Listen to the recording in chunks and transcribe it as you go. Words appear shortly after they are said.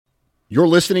You're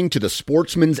listening to the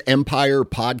Sportsman's Empire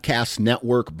Podcast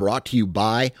Network, brought to you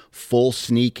by Full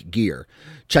Sneak Gear.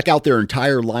 Check out their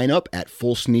entire lineup at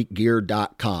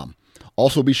fullsneakgear.com.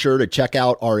 Also be sure to check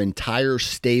out our entire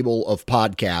stable of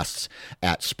podcasts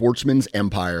at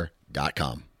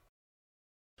sportsmansempire.com.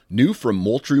 New from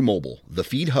Moultrie Mobile, the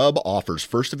Feed Hub offers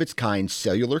first-of-its-kind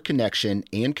cellular connection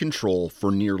and control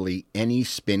for nearly any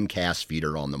spin cast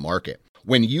feeder on the market.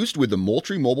 When used with the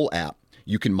Moultrie Mobile app,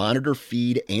 you can monitor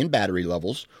feed and battery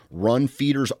levels, run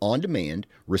feeders on demand,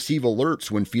 receive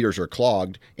alerts when feeders are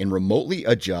clogged, and remotely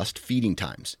adjust feeding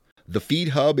times. The Feed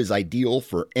Hub is ideal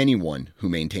for anyone who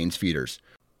maintains feeders.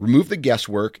 Remove the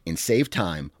guesswork and save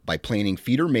time by planning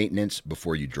feeder maintenance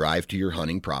before you drive to your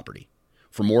hunting property.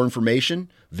 For more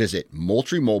information, visit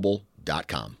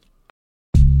moultriemobile.com.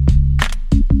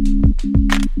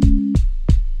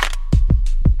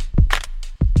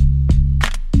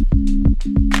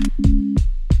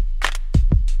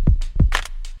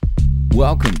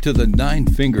 Welcome to the Nine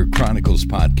Finger Chronicles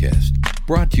podcast,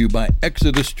 brought to you by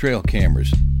Exodus Trail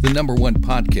Cameras, the #1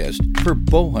 podcast for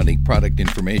bow hunting product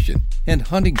information and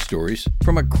hunting stories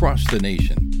from across the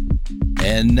nation.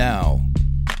 And now,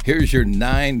 here's your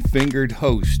nine-fingered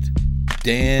host,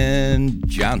 Dan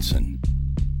Johnson.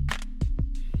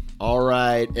 All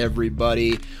right,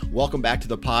 everybody. Welcome back to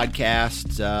the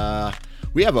podcast.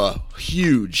 We have a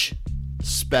huge,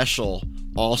 special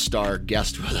all-star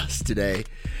guest with us today.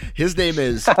 His name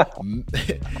is,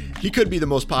 he could be the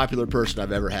most popular person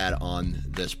I've ever had on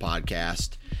this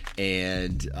podcast.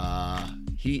 And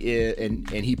he is, and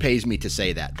he pays me to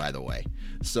say that, by the way.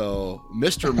 So,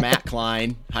 Mr. Matt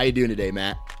Klein, how you doing today,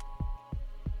 Matt?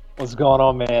 What's going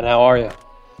on, man? How are you?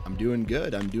 I'm doing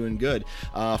good.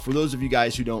 For those of you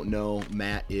guys who don't know,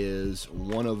 Matt is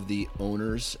one of the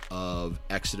owners of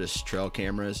Exodus Trail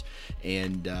Cameras,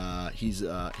 and he's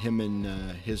him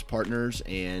and his partners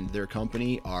and their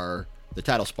company are the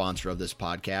title sponsor of this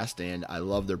podcast, and I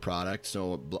love their product.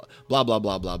 So blah blah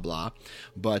blah blah blah.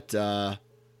 But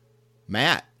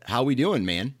Matt, how we doing,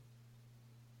 man?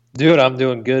 Dude, I'm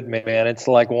doing good, man. It's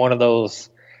like one of those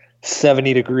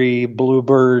 70-degree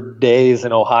bluebird days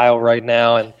in Ohio right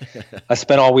now, and I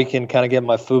spent all weekend kind of getting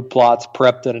my food plots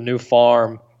prepped at a new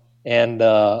farm, and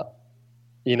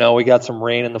we got some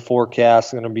rain in the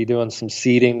forecast. I'm going to be doing some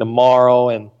seeding tomorrow,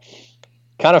 and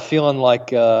kind of feeling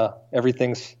like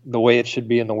everything's the way it should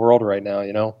be in the world right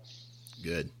now.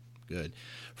 Good.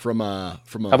 From a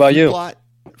how about you?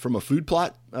 From a food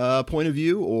plot point of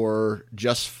view, or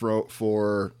just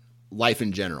for life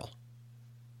in general?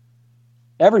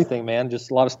 Everything, man. Just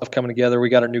a lot of stuff coming together. We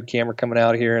got our new camera coming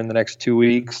out here in the next 2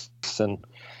 weeks, and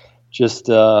just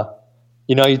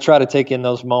you try to take in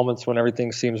those moments when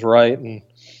everything seems right, and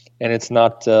it's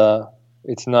not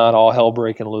all hell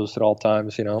breaking loose at all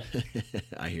times.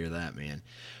 I hear that, man.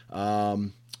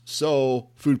 So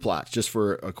food plots, just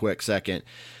for a quick second,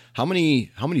 how many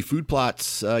food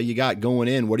plots you got going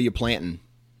in? What are you planting?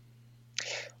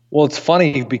 Well, it's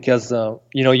funny because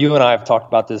you and I have talked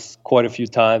about this quite a few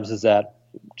times. Is that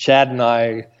Chad and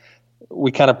I,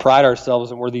 we kind of pride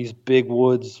ourselves, and we're these big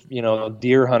woods,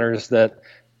 deer hunters, that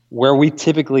where we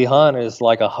typically hunt is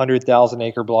like 100,000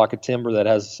 acre block of timber that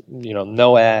has,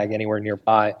 no ag anywhere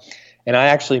nearby. And I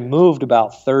actually moved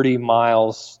about 30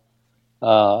 miles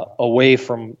away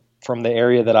from the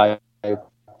area that I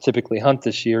typically hunt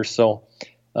this year. So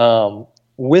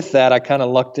with that, I kind of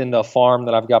lucked into a farm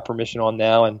that I've got permission on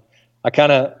now, and I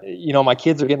kind of, my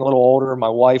kids are getting a little older. My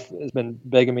wife has been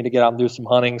begging me to get out and do some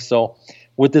hunting. So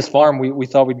with this farm, we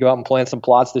thought we'd go out and plant some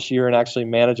plots this year and actually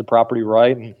manage a property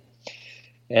right.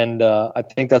 And I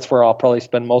think that's where I'll probably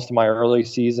spend most of my early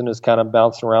season, is kind of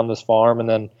bouncing around this farm. And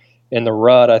then in the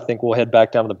rut, I think we'll head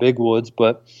back down to the big woods.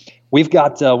 But we've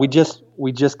got, we just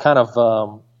kind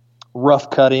of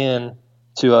rough cut in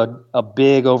to a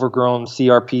big overgrown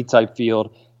CRP type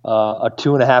field. A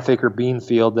 2.5 acre bean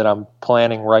field that I'm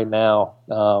planning right now.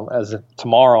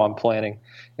 Tomorrow I'm planning,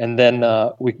 and then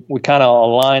we kind of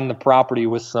align the property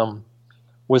with some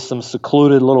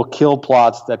secluded little kill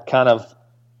plots that kind of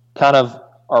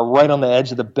are right on the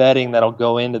edge of the bedding that'll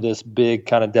go into this big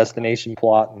kind of destination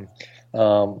plot. And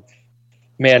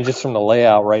man, just from the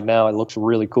layout right now, it looks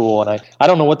really cool. And I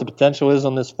don't know what the potential is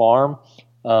on this farm.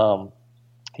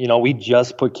 We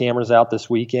just put cameras out this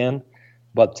weekend,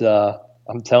 but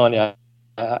I'm telling you,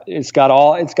 it's got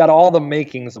all the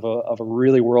makings of a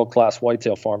really world-class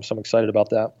whitetail farm. So I'm excited about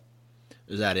that.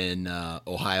 Is that in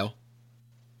Ohio?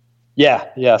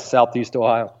 Yeah, southeast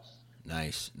Ohio.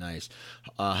 Nice.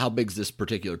 How big is this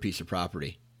particular piece of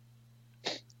property?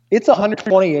 It's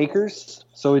 120 acres,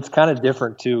 so it's kind of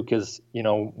different too, because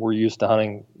we're used to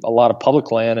hunting a lot of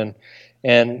public land,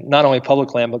 and not only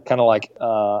public land, but kind of like,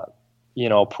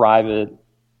 private,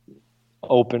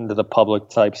 open to the public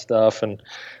type stuff. And,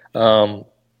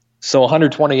 so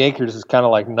 120 acres is kind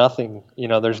of like nothing,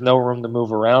 there's no room to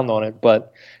move around on it.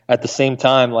 But at the same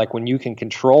time, like when you can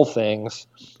control things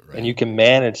and you can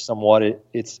manage somewhat,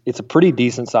 it's a pretty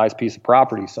decent sized piece of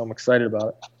property. So I'm excited about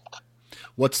it.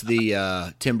 What's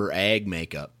the timber ag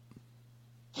makeup?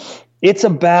 It's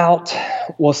about,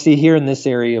 well, see, here in this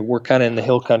area, we're kind of in the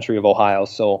hill country of Ohio.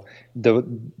 So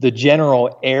the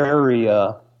general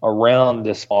area around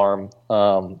this farm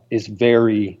is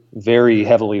very, very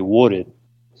heavily wooded.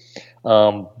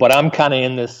 But I'm kind of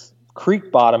in this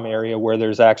creek bottom area where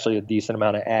there's actually a decent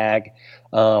amount of ag.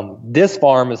 This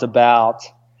farm is about,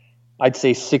 I'd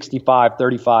say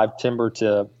 65-35 timber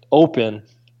to open,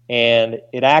 and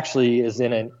it actually is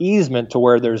in an easement to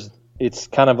where it's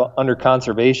kind of under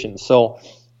conservation. So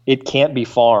it can't be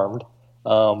farmed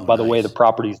by the way the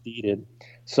property's deeded.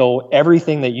 So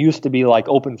everything that used to be like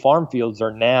open farm fields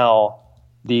are now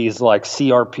these like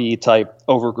CRP type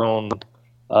overgrown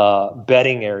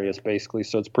bedding areas, basically.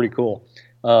 So it's pretty cool.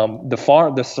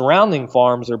 The surrounding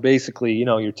farms are basically,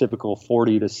 your typical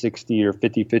 40 to 60 or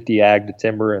 50-50 ag to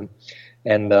timber.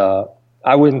 And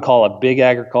I wouldn't call it big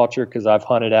agriculture because I've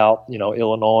hunted out,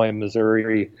 Illinois and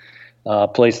Missouri,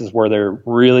 places where there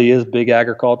really is big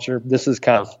agriculture. This is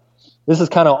kind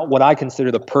of what I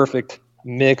consider the perfect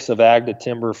mix of ag to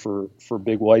timber for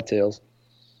big whitetails.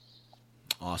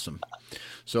 Awesome.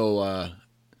 So,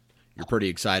 you're pretty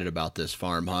excited about this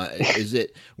farm, huh? Is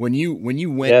it when you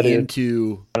went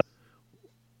into,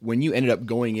 when you ended up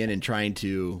going in and trying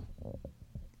to,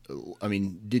 how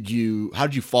did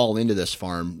you fall into this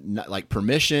farm? Not like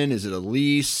permission? Is it a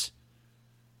lease?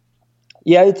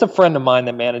 Yeah, it's a friend of mine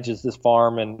that manages this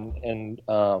farm and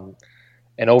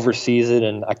oversees it.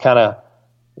 And I kind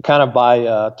of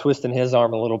by twisting his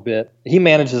arm a little bit, he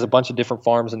manages a bunch of different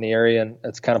farms in the area, and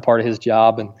it's kind of part of his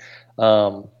job. And,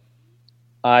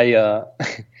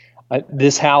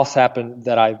 this house happened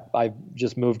that I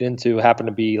just moved into happened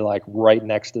to be like right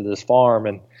next to this farm.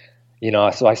 And,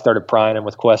 so I started prying him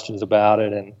with questions about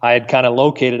it, and I had kind of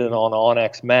located it on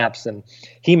onX Maps, and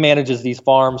he manages these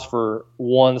farms for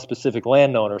one specific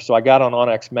landowner. So I got on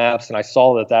onX Maps and I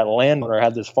saw that landowner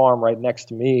had this farm right next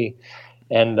to me.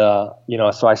 And,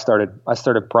 so I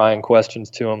started prying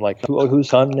questions to him, like who's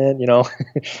hunting it?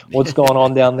 What's going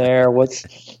on down there? Is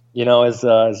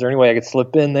there any way I could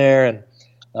slip in there?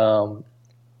 And,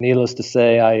 needless to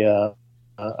say,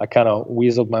 I kind of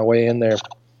weaseled my way in there.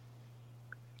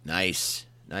 Nice.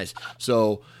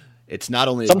 So it's not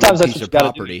only sometimes a piece of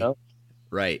property, do,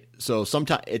 right? So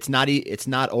sometimes it's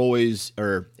not always,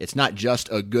 or it's not just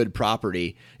a good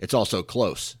property. It's also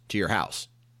close to your house.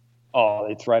 Oh,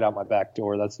 it's right out my back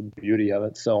door. That's the beauty of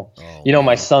it. So, man.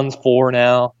 My son's 4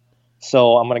 now,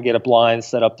 so I'm going to get a blind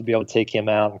set up to be able to take him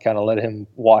out and kind of let him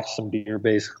watch some deer,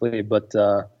 basically. But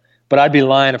I'd be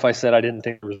lying if I said I didn't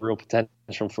think there was real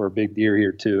potential for a big deer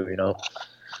here too.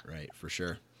 Right, for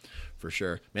sure.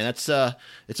 Man, that's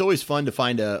it's always fun to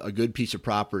find a good piece of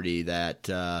property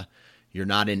that you're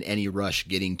not in any rush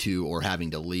getting to or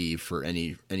having to leave for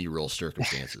any real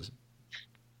circumstances.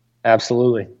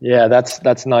 Absolutely. Yeah,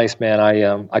 that's nice, man.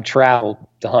 I traveled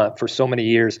to hunt for so many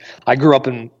years. I grew up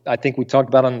I think we talked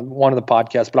about on one of the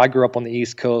podcasts, but I grew up on the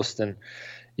East Coast, and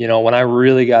when I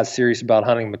really got serious about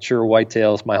hunting mature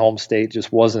whitetails, my home state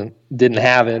just didn't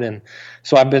have it. And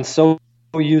so I've been so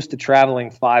used to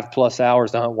traveling 5+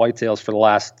 hours to hunt whitetails for the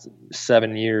last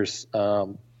 7 years,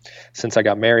 since I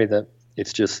got married, that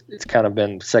it's kind of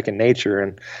been second nature.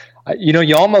 And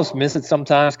you almost miss it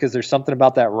sometimes because there's something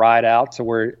about that ride out to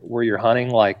where you're hunting,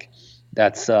 like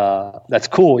that's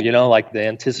cool, like the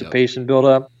anticipation build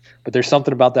up. But there's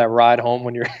something about that ride home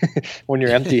when you're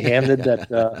empty-handed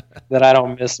that I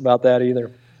don't miss about that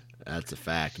either. That's a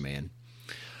fact, man.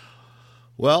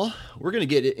 Well, we're going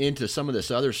to get into some of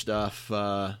this other stuff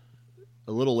a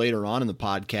little later on in the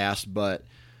podcast, but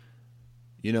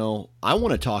I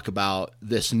want to talk about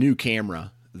this new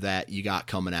camera that you got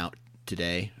coming out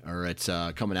today, or it's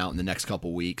coming out in the next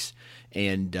couple weeks,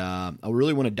 and I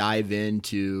really want to dive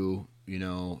into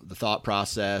the thought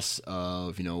process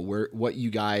of what you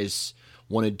guys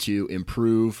wanted to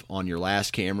improve on your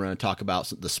last camera, and talk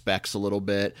about the specs a little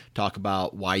bit, talk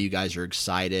about why you guys are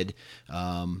excited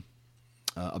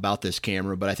about this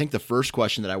camera. But I think the first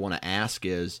question that I want to ask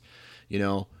is,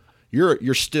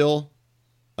 you're still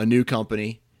a new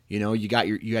company. You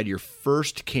had your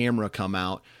first camera come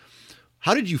out.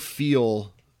 How did you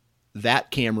feel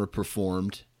that camera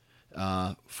performed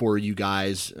for you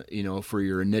guys, for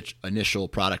your initial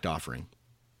product offering?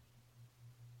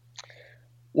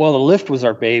 Well, the Lift was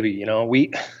our baby.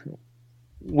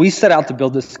 we set out to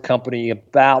build this company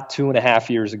about 2.5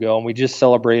 years ago, and we just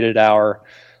celebrated our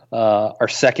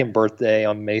second birthday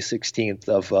on May 16th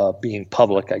of being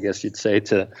public, I guess you'd say,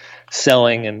 to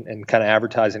selling and kind of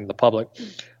advertising to the public.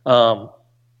 And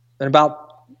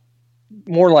about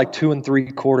more like 2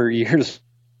 3/4 years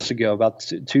ago, about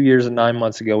 2 years and 9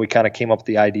 months ago, we kind of came up with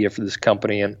the idea for this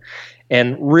company.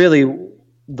 And really,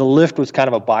 the lift was kind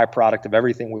of a byproduct of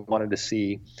everything we wanted to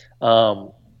see.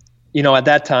 At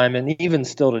that time, and even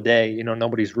still today,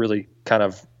 nobody's really kind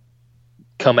of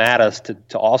come at us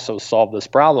to also solve this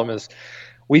problem. Is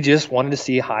we just wanted to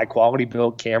see high quality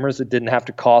built cameras that didn't have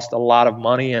to cost a lot of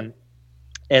money. And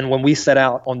when we set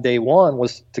out on day one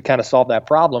was to kind of solve that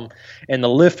problem. And the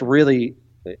lift really,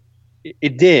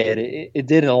 it did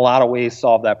in a lot of ways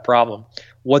solve that problem.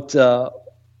 What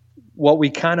we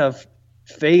kind of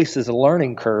face is a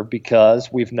learning curve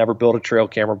because we've never built a trail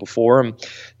camera before. And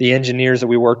the engineers that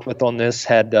we worked with on this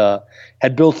had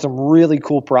built some really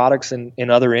cool products in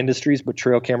other industries, but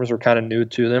trail cameras were kind of new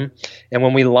to them. And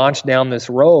when we launched down this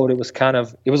road, it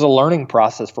was a learning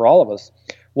process for all of us.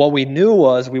 What we knew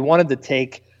was we wanted to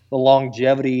take the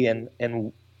longevity and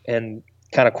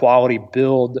kind of quality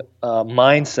build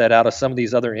mindset out of some of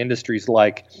these other industries,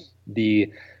 like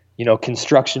the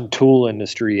construction tool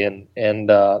industry and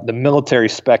the military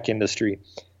spec industry.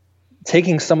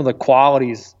 Taking some of the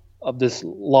qualities of this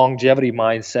longevity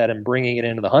mindset and bringing it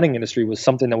into the hunting industry was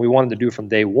something that we wanted to do from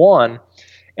day one.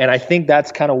 And I think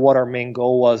that's kind of what our main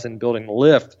goal was in building the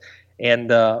lift. And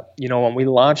when we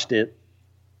launched it,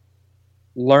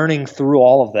 learning through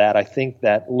all of that, I think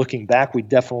that looking back,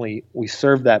 we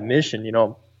served that mission.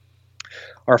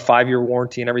 Our 5-year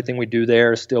warranty and everything we do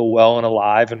there is still well and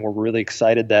alive, and we're really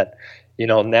excited that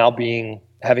now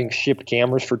having shipped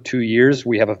cameras for 2 years,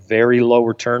 we have a very low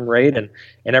return rate, and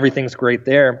everything's great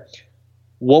there.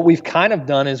 What we've kind of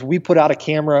done is we put out a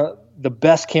camera, the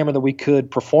best camera that we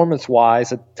could performance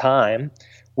wise at the time,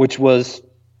 which was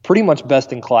pretty much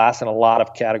best in class in a lot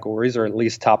of categories, or at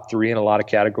least top 3 in a lot of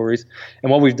categories.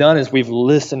 And what we've done is we've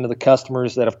listened to the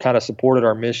customers that have kind of supported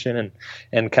our mission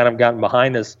and kind of gotten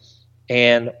behind us.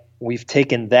 And we've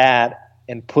taken that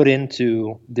and put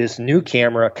into this new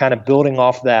camera, kind of building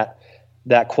off that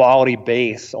quality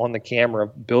base on the camera,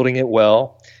 building it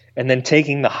well, and then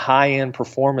taking the high-end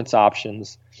performance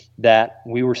options that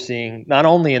we were seeing not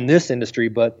only in this industry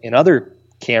but in other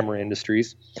camera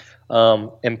industries,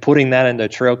 and putting that into a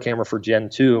trail camera for Gen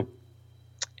 2.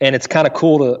 And it's kind of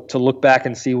cool to look back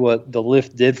and see what the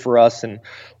lift did for us and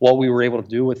what we were able to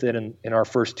do with it in our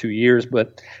first 2 years.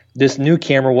 But this new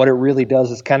camera, what it really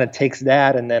does is kind of takes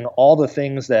that and then all the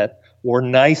things that were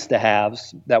nice to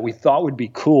haves that we thought would be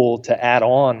cool to add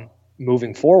on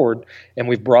moving forward, and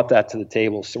we've brought that to the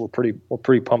table. So we're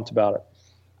pretty pumped about it.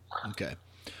 Okay.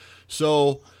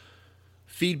 So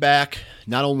feedback,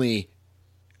 not only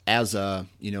as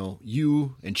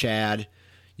you and Chad,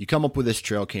 you come up with this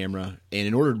trail camera, and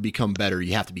in order to become better,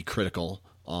 you have to be critical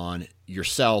on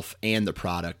yourself and the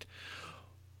product.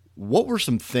 What were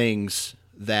some things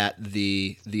that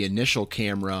the initial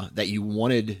camera that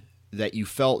you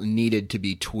felt needed to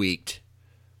be tweaked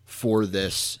for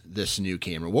this new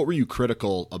camera? What were you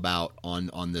critical about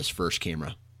on this first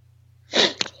camera?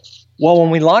 Well, when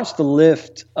we launched the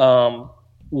lift,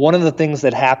 one of the things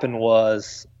that happened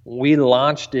was we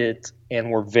launched it and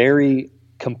were very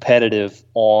competitive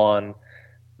on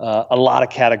a lot of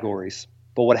categories.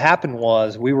 But what happened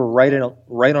was we were right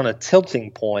on a tilting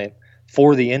point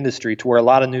for the industry to where a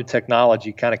lot of new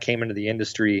technology kind of came into the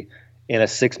industry in a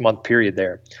 6-month period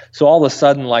there. So all of a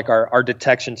sudden, like our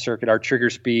detection circuit, our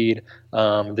trigger speed,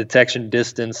 detection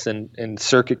distance, and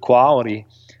circuit quality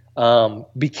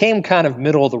became kind of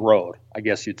middle of the road, I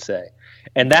guess you'd say.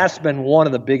 And that's been one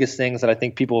of the biggest things that I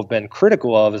think people have been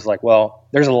critical of, is like, well,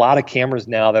 there's a lot of cameras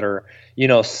now that are,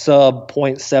 sub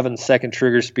 0.7 second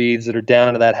trigger speeds that are down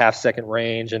into that half-second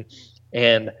range.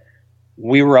 And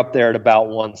we were up there at about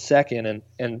 1 second.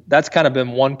 And that's kind of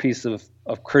been one piece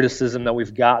of criticism that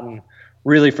we've gotten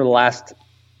really for the last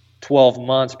 12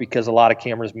 months, because a lot of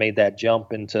cameras made that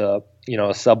jump into,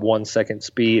 a sub 1 second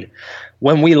speed.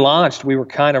 When we launched, we were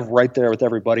kind of right there with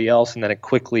everybody else, and then it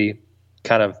quickly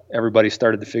kind of everybody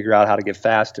started to figure out how to get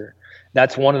faster.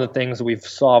 That's one of the things that we've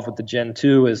solved with the Gen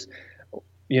 2 is,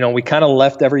 we kind of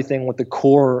left everything with the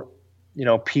core,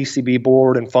 PCB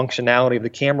board and functionality of the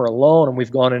camera alone, and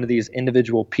we've gone into these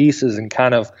individual pieces and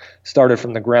kind of started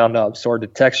from the ground up. So our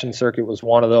detection circuit was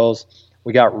one of those.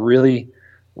 We got really,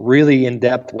 really in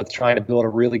depth with trying to build a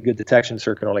really good detection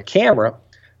circuit on a camera.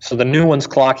 So the new one's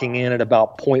clocking in at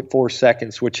about 0.4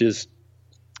 seconds, which is,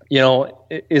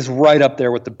 is right up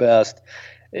there with the best.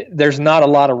 there's not a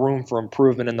lot of room for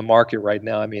improvement in the market right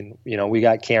now. I mean, we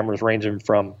got cameras ranging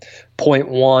from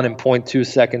 0.1 and 0.2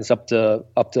 seconds up to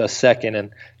a second,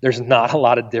 and there's not a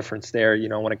lot of difference there,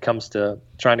 when it comes to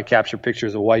trying to capture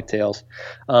pictures of whitetails.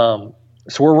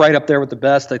 So we're right up there with the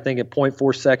best, I think, at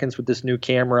 0.4 seconds with this new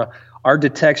camera. Our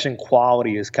detection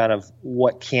quality is kind of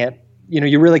what can't,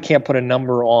 you really can't put a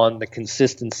number on the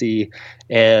consistency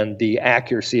and the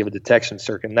accuracy of a detection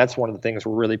circuit. And that's one of the things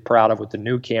we're really proud of with the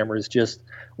new camera is just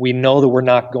we know that we're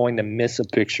not going to miss a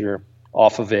picture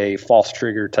off of a false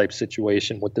trigger type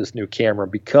situation with this new camera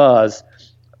because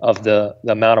of the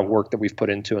amount of work that we've put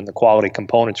into it and the quality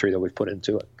componentry that we've put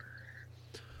into it.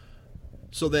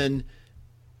 So then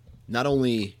not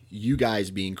only you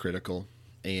guys being critical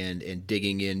and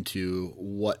digging into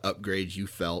what upgrades you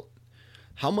felt,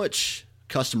 how much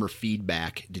customer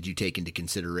feedback did you take into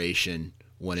consideration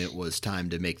when it was time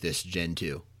to make this Gen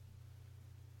 2?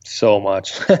 So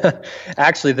much.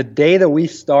 Actually, the day that we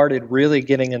started really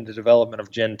getting into development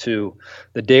of Gen 2,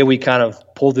 the day we kind of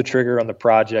pulled the trigger on the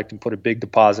project and put a big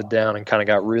deposit down and kind of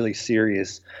got really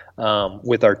serious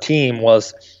with our team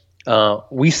was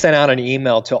we sent out an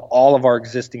email to all of our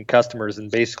existing customers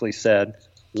and basically said,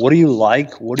 what do you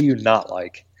like? What do you not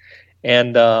like?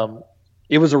 And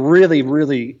it was a really,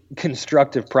 really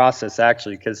constructive process,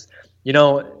 actually, because,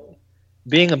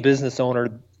 being a business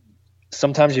owner,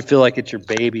 sometimes you feel like it's your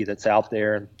baby that's out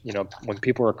there. And, when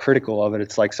people are critical of it,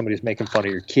 it's like somebody's making fun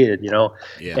of your kid, Yeah.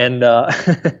 And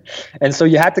and so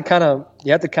you have to kind of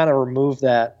remove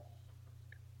that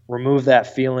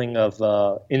feeling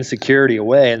of insecurity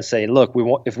away and say, look,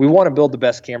 if we want to build the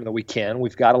best camera that we can,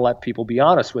 we've got to let people be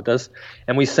honest with us.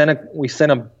 And we sent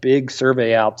a big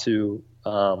survey out to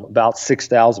about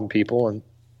 6,000 people, and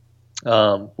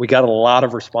we got a lot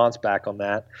of response back on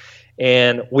that.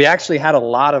 And we actually had a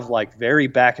lot of very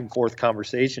back and forth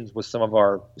conversations with some of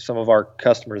our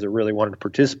customers that really wanted to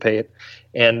participate.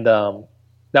 And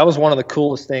that was one of the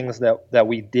coolest things that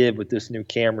we did with this new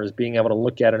camera is being able to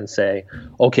look at it and say,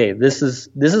 okay, this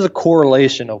is a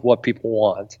correlation of what people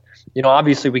want.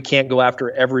 Obviously we can't go after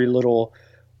every little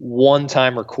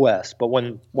one-time request, but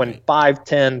when 5,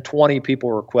 10, 20 people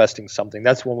are requesting something,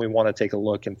 that's when we want to take a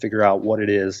look and figure out what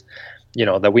it is,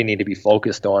 that we need to be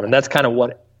focused on. And that's kind of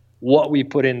what we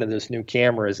put into this new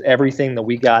camera is everything that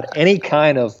we got any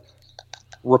kind of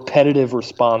repetitive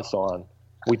response on,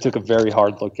 we took a very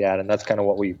hard look at, and that's kind of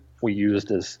what we used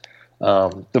as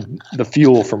the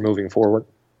fuel for moving forward.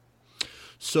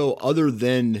 So other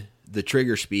than the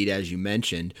trigger speed, as you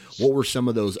mentioned, what were some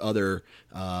of those other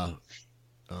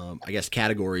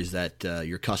categories that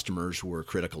your customers were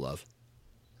critical of?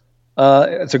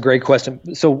 It's a great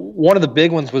question. So one of the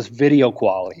big ones was video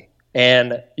quality.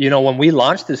 And, when we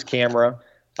launched this camera,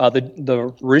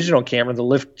 the original camera, the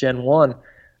Lift Gen 1,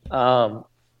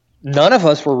 none of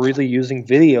us were really using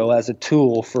video as a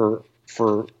tool for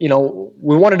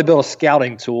we wanted to build a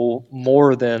scouting tool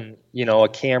more than, a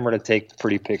camera to take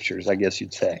pretty pictures, I guess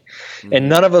you'd say. Mm-hmm. And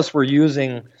none of us were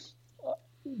using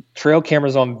trail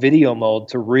cameras on video mode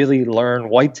to really learn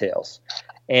whitetails.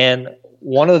 And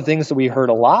one of the things that we heard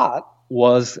a lot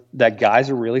was that guys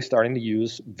are really starting to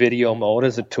use video mode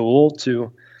as a tool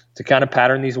to kind of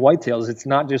pattern these whitetails. It's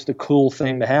not just a cool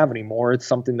thing to have anymore. It's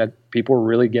something that people are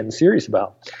really getting serious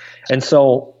about. And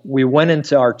so we went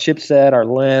into our chipset, our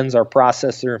lens, our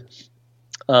processor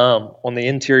on the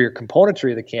interior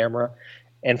componentry of the camera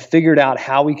and figured out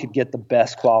how we could get the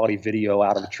best quality video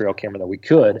out of a trail camera that we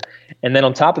could. And then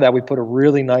on top of that, we put a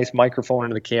really nice microphone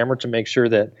into the camera to make sure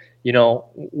that,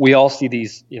 we all see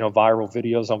these, viral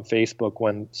videos on Facebook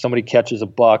when somebody catches a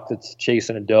buck that's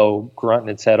chasing a doe, grunting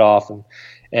its head off,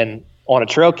 and on a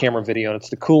trail camera video, and it's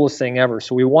the coolest thing ever.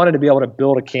 So we wanted to be able to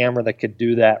build a camera that could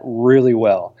do that really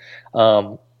well.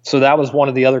 So that was one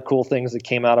of the other cool things that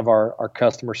came out of our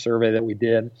customer survey that we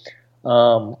did.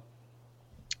 Along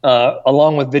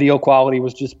with video quality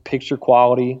was just picture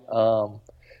quality.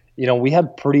 We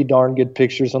had pretty darn good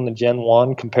pictures on the Gen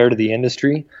 1 compared to the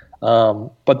industry.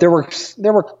 But there were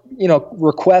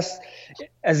requests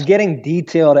as getting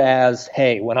detailed as,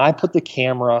 hey, when I put the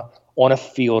camera on a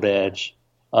field edge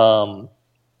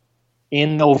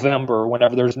in November,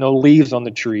 whenever there's no leaves on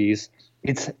the trees,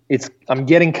 I'm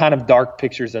getting kind of dark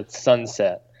pictures at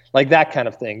sunset, like that kind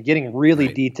of thing, getting really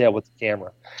detailed with the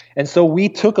camera. And so we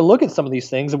took a look at some of these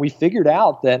things and we figured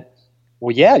out that,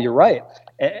 well, yeah, you're right.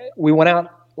 We went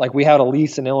out, like we had a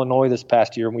lease in Illinois this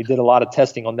past year, and we did a lot of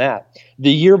testing on that.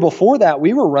 The year before that,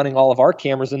 we were running all of our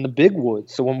cameras in the big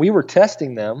woods. So when we were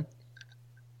testing them,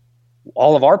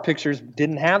 all of our pictures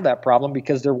didn't have that problem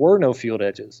because there were no field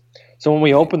edges. So when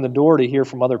we opened the door to hear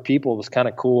from other people, it was kind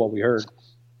of cool what we heard.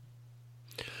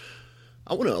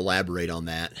 I want to elaborate on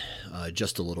that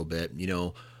just a little bit. You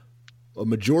know, a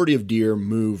majority of deer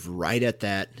move right at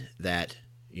that,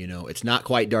 you know, it's not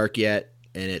quite dark yet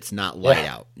and it's not light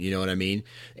out. You know what I mean?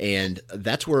 And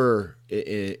that's where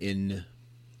in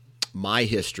my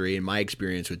history and my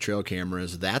experience with trail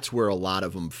cameras, that's where a lot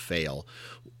of them fail.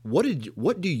 What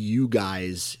do you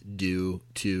guys do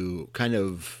to kind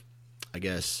of, I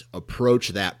guess, approach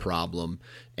that problem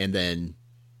and then,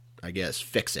 I guess,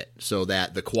 fix it so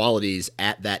that the qualities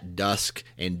at that dusk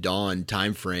and dawn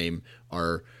time frame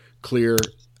are clear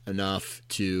enough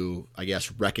to, I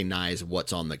guess, recognize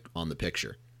what's on the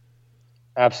picture?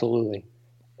 Absolutely.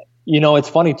 You know, it's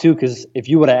funny too, because if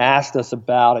you would have asked us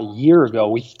about a year ago,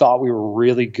 we thought we were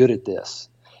really good at this.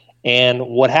 And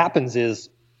what happens is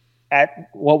at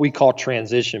what we call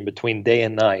transition between day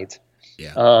and night,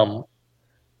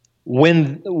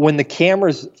 when the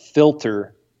camera's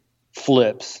filter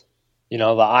flips, you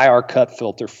know, the IR cut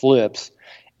filter flips,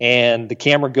 and the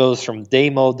camera goes from day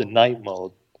mode to night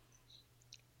mode,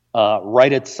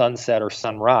 right at sunset or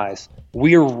sunrise,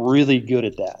 we are really good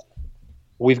at that.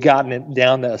 We've gotten it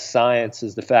down to a science,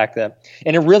 is the fact that,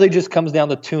 and it really just comes down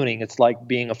to tuning. It's like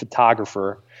being a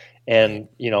photographer and,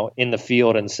 you know, in the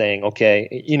field and saying,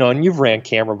 okay, you know, and you've ran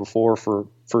camera before for,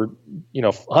 you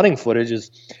know, hunting footage is,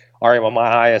 all right, well,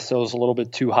 my ISO is a little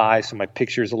bit too high, so my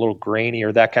picture is a little grainy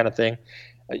or that kind of thing.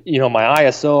 You know, my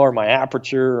ISO or my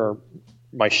aperture or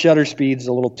my shutter speed is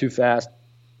a little too fast.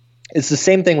 It's the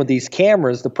same thing with these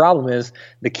cameras. The problem is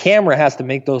the camera has to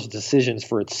make those decisions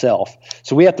for itself.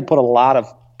 So we have to put a lot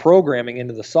of programming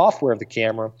into the software of the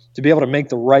camera to be able to make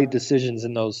the right decisions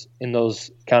in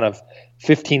those kind of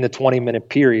 15 to 20 minute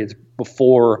periods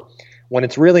before, when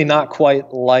it's really not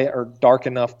quite light or dark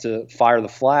enough to fire the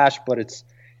flash, but it's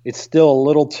still a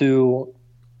little too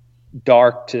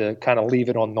dark to kind of leave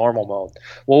it on normal mode.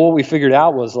 Well, what we figured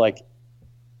out was, like,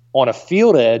 on a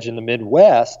field edge in the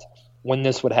Midwest, when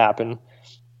this would happen,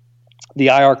 the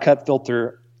IR cut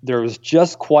filter, there was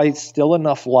just quite still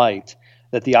enough light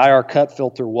that the IR cut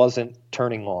filter wasn't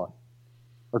turning on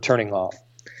or turning off.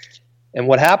 And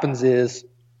what happens is,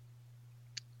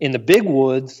 in the big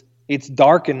woods, it's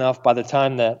dark enough by the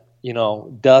time that, you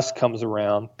know, dusk comes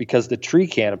around, because the tree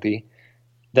canopy,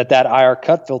 that IR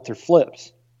cut filter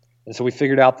flips. And so we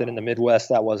figured out that in the Midwest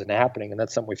that wasn't happening, and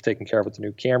that's something we've taken care of with the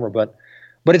new camera. But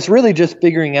it's really just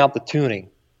figuring out the tuning.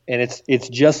 And it's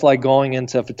just like going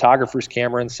into a photographer's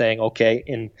camera and saying, okay,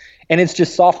 and it's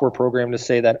just software program to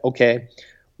say that, okay,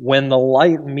 when the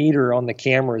light meter on the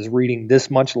camera is reading this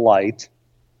much light,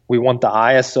 we want the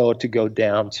ISO to go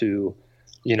down to,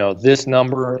 you know, this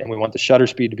number, and we want the shutter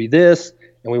speed to be this,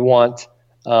 and we want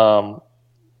the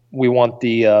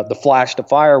flash to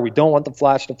fire. We don't want the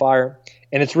flash to fire.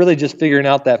 And it's really just figuring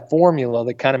out that formula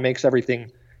that kind of makes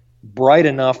everything bright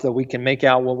enough that we can make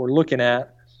out what we're looking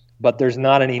at, but there's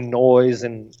not any noise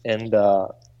and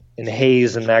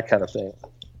haze and that kind of thing.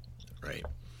 Right.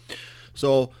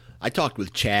 So I talked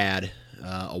with Chad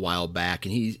a while back,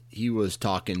 and he was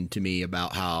talking to me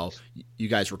about how you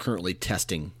guys were currently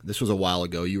testing. This was a while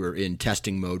ago. You were in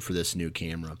testing mode for this new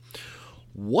camera.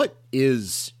 What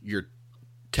is your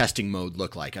testing mode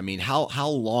look like? I mean, how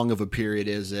long of a period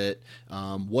is it?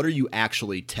 What are you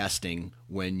actually testing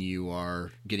when you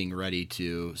are getting ready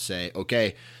to say,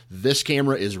 okay, this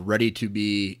camera is ready to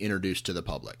be introduced to the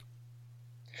public?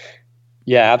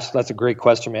 Yeah, that's a great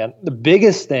question, man. The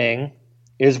biggest thing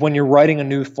is when you're writing a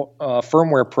new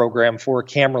firmware program for a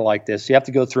camera like this, you have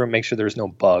to go through and make sure there's no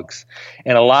bugs.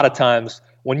 And a lot of times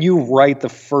when you write the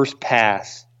first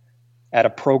pass at a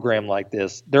program like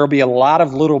this, there'll be a lot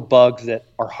of little bugs that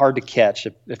are hard to catch,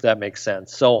 if that makes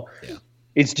sense. So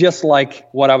It's just like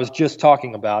what I was just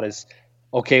talking about is,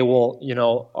 okay, well, you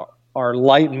know, our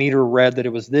light meter read that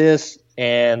it was this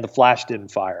and the flash didn't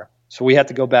fire. So we had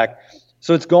to go back.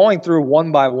 So it's going through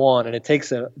one by one, and it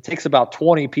takes about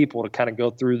 20 people to kind of go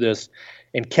through this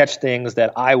and catch things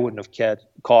that I wouldn't have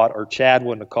caught or Chad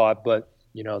wouldn't have caught, but,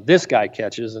 you know, this guy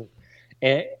catches.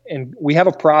 And we have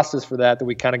a process for that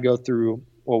we kind of go through,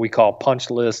 what we call punch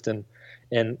list, and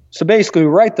so basically we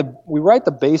write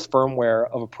the base firmware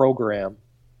of a program,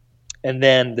 and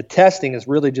then the testing is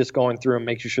really just going through and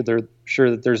making sure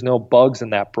that there's no bugs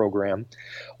in that program.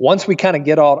 Once we kind of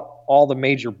get all the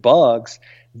major bugs,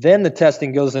 then the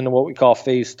testing goes into what we call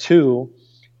phase 2,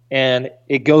 and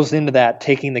it goes into that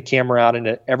taking the camera out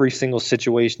into every single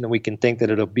situation that we can think that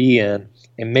it'll be in,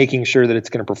 and making sure that it's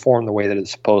going to perform the way that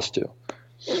it's supposed to.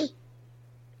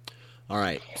 All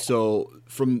right. So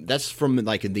that's from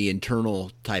like the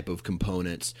internal type of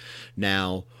components.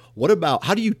 Now, what about,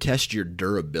 how do you test your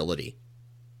durability?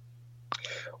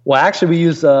 Well, actually we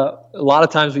use, a lot of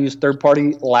times we use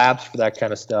third-party labs for that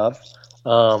kind of stuff.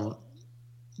 And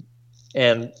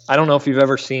I don't know if you've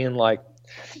ever seen, like,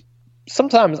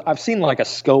 sometimes I've seen like a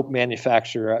scope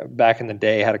manufacturer back in the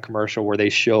day had a commercial where they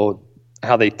showed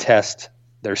how they test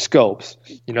their scopes.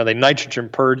 You know, they nitrogen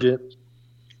purge it,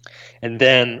 and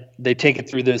then they take it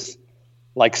through this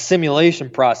like simulation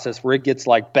process where it gets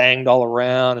like banged all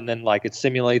around, and then like it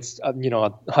simulates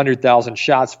 100,000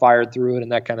 shots fired through it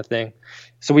and that kind of thing.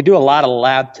 So we do a lot of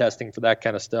lab testing for that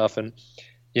kind of stuff. And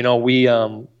we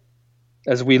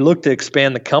as we look to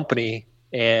expand the company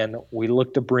and we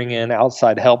look to bring in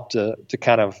outside help to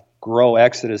kind of grow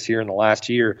Exodus here in the last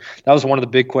year, that was one of the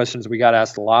big questions we got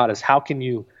asked a lot, is how can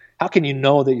you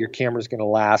know that your camera is going to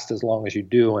last as long as you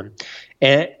do?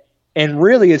 And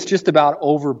really it's just about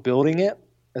overbuilding it,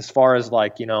 as far as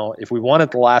like, if we want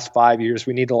it to last 5 years,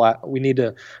 we need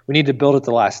to build it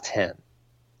to last 10.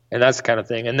 And that's the kind of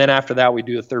thing. And then after that, we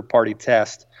do a third-party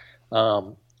test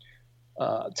to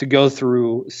go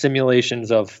through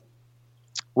simulations of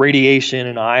radiation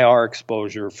and IR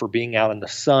exposure for being out in the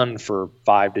sun for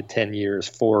 5 to 10 years.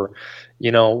 For,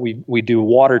 we do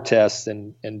water tests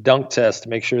and dunk tests to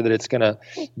make sure that it's going to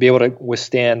be able to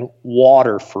withstand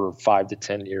water for 5 to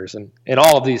 10 years. And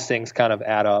all of these things kind of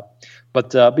add up.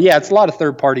 But yeah, it's a lot of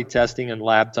third-party testing and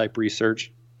lab-type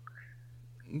research.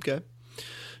 Okay.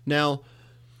 Now,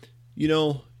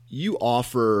 you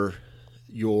offer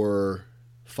your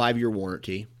 5-year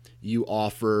warranty. You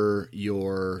offer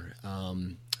your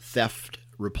theft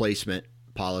replacement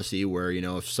policy where,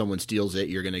 if someone steals it,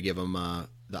 you're going to give them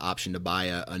the option to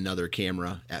buy another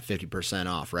camera at 50%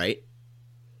 off, right?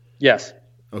 Yes.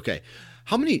 Okay.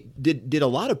 How many did a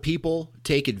lot of people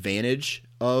take advantage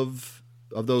of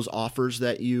those offers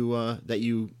that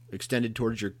you extended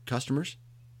towards your customers?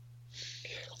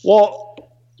 Well,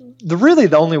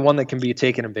 the only one that can be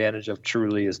taken advantage of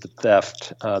truly is the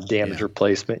theft damage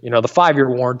replacement. The 5-year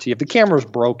warranty. If the camera's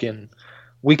broken,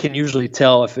 we can usually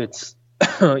tell if it's,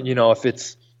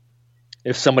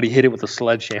 if somebody hit it with a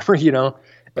sledgehammer,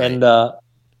 Right. And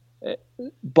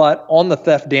but on the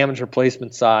theft damage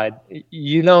replacement side,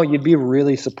 you'd be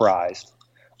really surprised.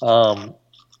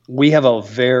 We have a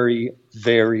very,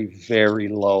 very, very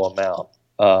low amount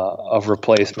of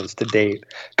replacements to date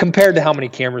compared to how many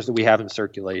cameras that we have in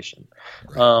circulation.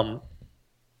 Right.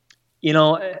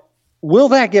 Will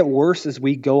that get worse as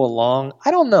we go along?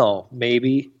 I don't know.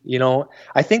 Maybe.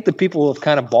 I think the people who have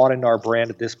kind of bought into our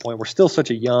brand at this point, we're still such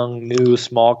a young, new,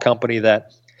 small company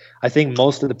that I think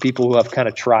most of the people who have kind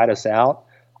of tried us out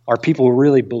are people who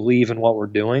really believe in what we're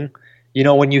doing.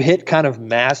 When you hit kind of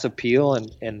mass appeal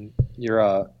and you're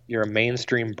a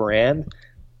mainstream brand,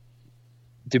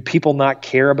 do people not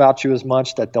care about you as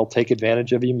much that they'll take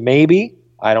advantage of you? Maybe.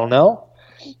 I don't know.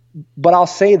 But I'll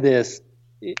say this.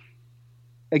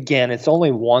 Again, it's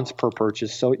only once per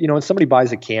purchase. So, when somebody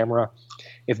buys a camera,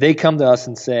 if they come to us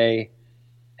and say,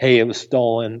 hey, it was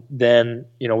stolen, then,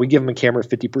 we give them a camera at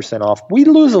 50% off. We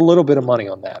lose a little bit of money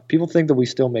on that. People think that we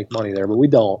still make money there, but we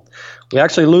don't. We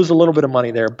actually lose a little bit of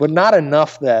money there, but not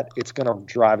enough that it's going to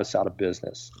drive us out of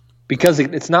business. Because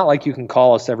it's not like you can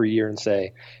call us every year and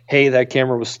say, hey, that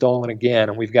camera was stolen again,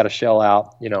 and we've got to shell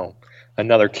out,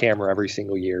 another camera every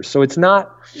single year. So it's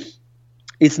not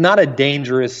a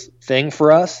dangerous thing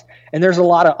for us, and there's a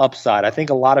lot of upside. I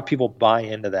think a lot of people buy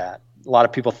into that. A lot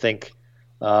of people think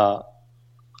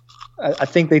I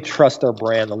think they trust our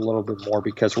brand a little bit more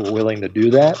because we're willing to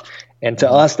do that. And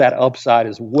to us, that upside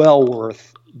is well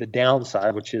worth the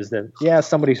downside, which is that,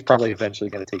 somebody's probably eventually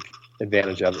going to take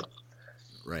advantage of it.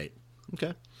 Right.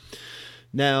 Okay.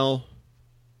 Now,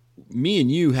 me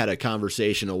and you had a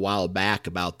conversation a while back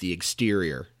about the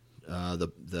exterior,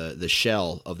 the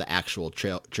shell of the actual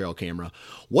trail camera.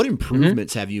 What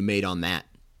improvements have you made on that?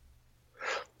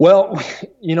 Well,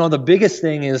 the biggest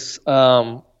thing is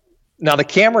now the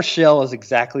camera shell is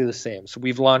exactly the same. So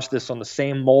we've launched this on the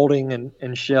same molding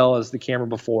and shell as the camera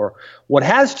before. What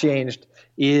has changed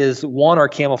is, one, our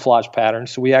camouflage pattern.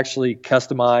 So we actually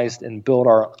customized and built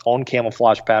our own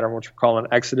camouflage pattern, which we're calling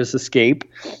Exodus Escape.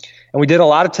 And we did a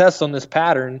lot of tests on this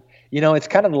pattern. It's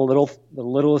kind of the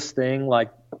littlest thing.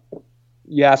 Like,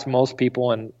 you ask most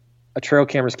people, and a trail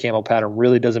camera's camo pattern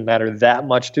really doesn't matter that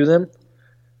much to them.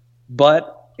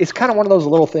 But it's kind of one of those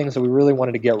little things that we really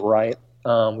wanted to get right.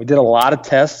 We did a lot of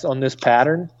tests on this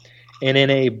pattern, and in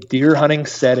a deer hunting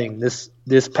setting, this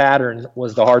pattern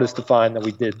was the hardest to find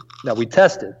that we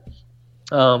tested.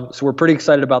 So we're pretty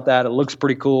excited about that. It looks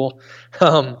pretty cool.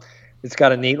 It's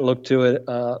got a neat look to it.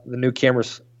 The new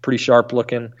camera's pretty sharp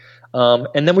looking.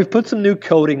 And then we've put some new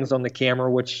coatings on the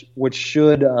camera, which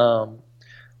should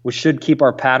keep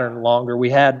our pattern longer.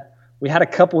 We had a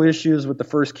couple issues with the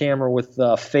first camera with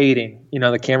fading.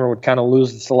 The camera would kind of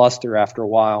lose its luster after a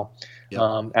while.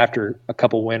 after a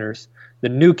couple winters. The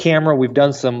new camera, we've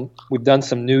done some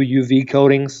new UV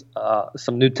coatings,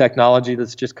 some new technology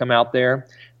that's just come out there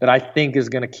that I think is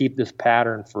going to keep this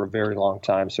pattern for a very long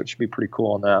time. So it should be pretty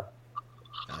cool on that.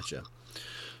 Gotcha.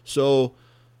 So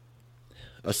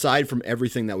aside from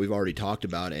everything that we've already talked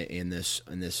about in this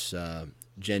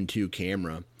Gen 2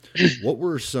 camera, what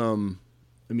were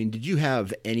did you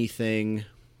have anything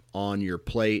on your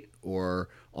plate or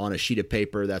on a sheet of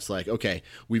paper that's like, okay,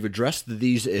 we've addressed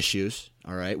these issues,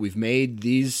 all right, we've made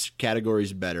these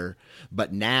categories better,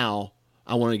 but now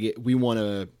we want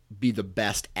to be the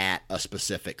best at a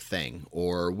specific thing,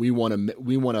 or we want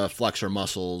to flex our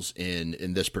muscles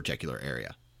in this particular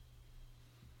area?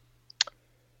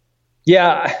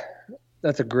 Yeah,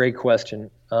 that's a great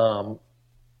question.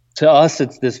 To us,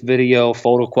 it's this video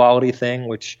photo quality thing,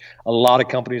 which a lot of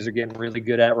companies are getting really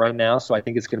good at right now. So I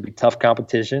think it's going to be tough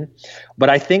competition. But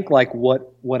I think like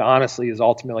what honestly is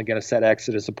ultimately going to set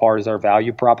Exodus apart is our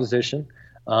value proposition.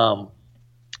 Our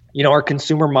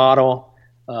consumer model,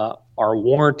 our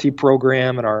warranty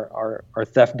program, and our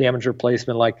theft damage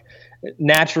replacement, like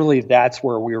naturally that's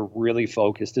where we're really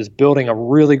focused, is building a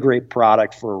really great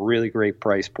product for a really great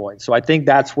price point. So I think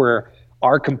that's where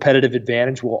our competitive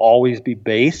advantage will always be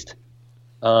based,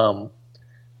 and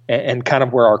kind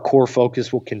of where our core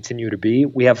focus will continue to be.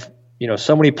 We have,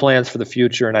 so many plans for the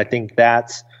future, and I think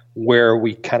that's where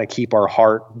we kind of keep our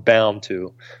heart bound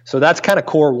to. So that's kind of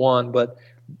core one, but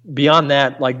beyond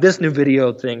that, like this new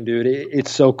video thing, dude, it's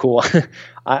so cool.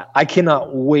 I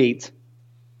cannot wait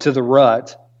to the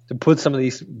rut to put some of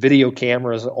these video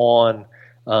cameras on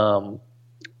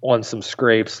some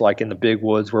scrapes, like in the big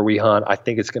woods where we hunt. I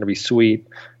think it's going to be sweet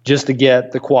just to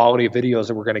get the quality of videos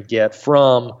that we're going to get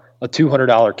from a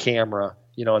 $200 camera,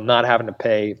 and not having to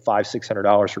pay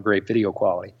 $500-$600 for great video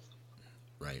quality.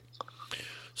 Right.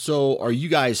 So are you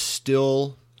guys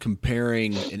still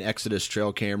comparing an Exodus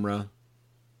trail camera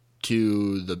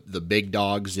to the big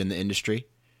dogs in the industry?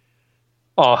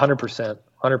 Oh, 100%.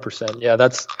 100%. Yeah,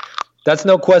 that's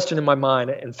no question in my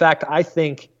mind. In fact, I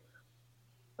think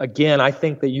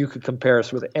that you could compare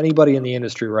us with anybody in the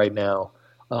industry right now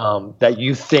that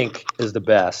you think is the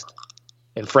best.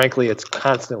 And frankly, it's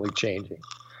constantly changing.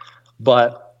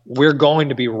 But we're going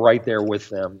to be right there with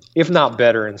them, if not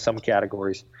better in some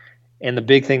categories. And the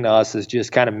big thing to us is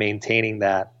just kind of maintaining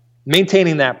that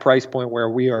price point where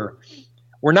we're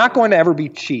not going to ever be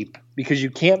cheap, because you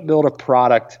can't build a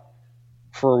product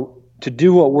to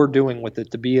do what we're doing with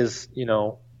it, to be as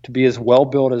well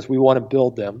built as we want to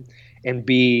build them, and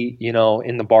be,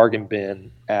 in the bargain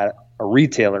bin at a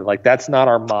retailer. Like, that's not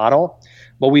our model,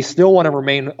 but we still want to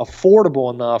remain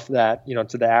affordable enough that,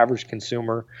 to the average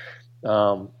consumer,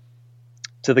 to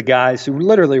the guys who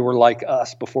literally were like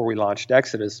us before we launched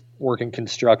Exodus, working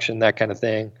construction, that kind of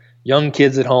thing, young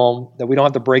kids at home, that we don't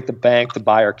have to break the bank to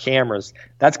buy our cameras.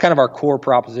 That's kind of our core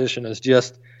proposition, is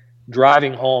just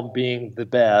driving home being the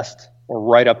best, or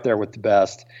right up there with the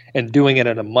best, and doing it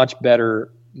in a much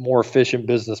better, more efficient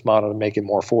business model to make it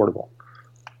more affordable.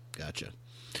 Gotcha.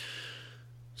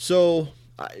 So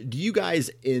do you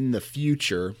guys in the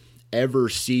future ever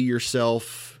see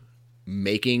yourself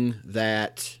making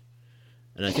that?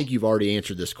 And I think you've already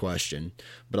answered this question,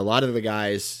 but a lot of the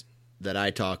guys that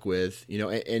I talk with,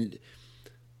 and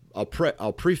I'll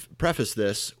preface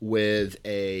this with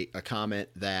a comment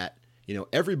that,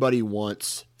 everybody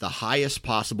wants the highest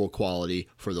possible quality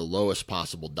for the lowest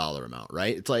possible dollar amount,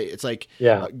 right? It's like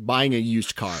buying a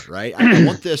used car, right? I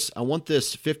want this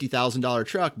 $50,000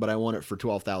 truck, but I want it for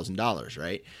 $12,000,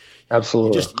 right?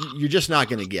 Absolutely. You're just not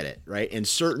going to get it, right? And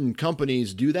certain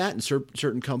companies do that, and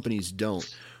certain companies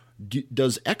don't.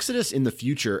 Does Exodus in the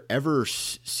future ever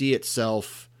see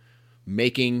itself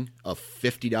making a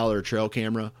 $50 trail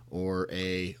camera, or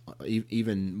a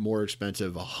even more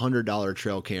expensive $100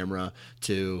 trail camera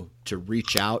to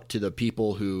reach out to the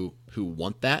people who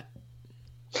want that?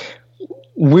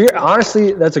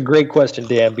 Honestly, that's a great question,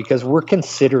 Dan, because we're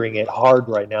considering it hard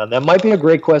right now. And that might be a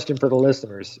great question for the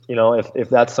listeners, if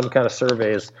that's some kind of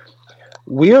surveys.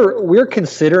 We're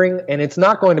considering, and it's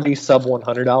not going to be sub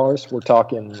 $100. We're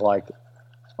talking like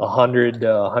 $100 to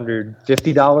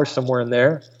 $150, somewhere in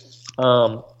there.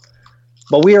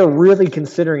 But we are really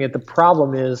considering it. The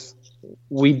problem is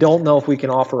we don't know if we can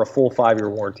offer a full 5-year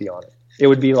warranty on it. It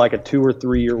would be like a 2 or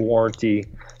 3 year warranty,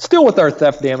 still with our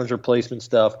theft damage replacement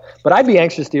stuff. But I'd be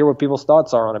anxious to hear what people's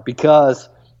thoughts are on it, because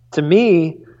to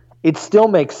me, it still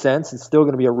makes sense. It's still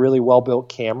going to be a really well-built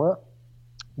camera,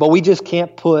 but we just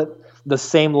can't put the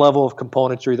same level of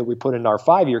componentry that we put in our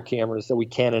 5-year cameras that we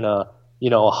can in a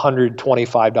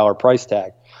 $125 price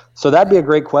tag. So that'd be a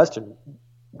great question.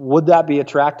 would that be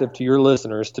attractive to your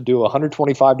listeners to do a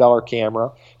 $125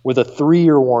 camera with a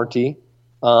 3-year warranty,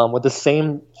 with the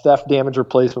same theft damage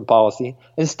replacement policy,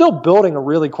 and still building a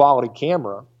really quality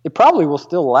camera? It probably will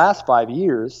still last 5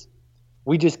 years.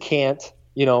 We just can't,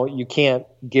 you can't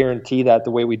guarantee that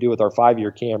the way we do with our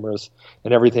 5-year cameras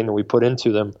and everything that we put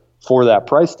into them for that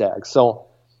price tag. So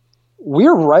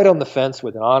we're right on the fence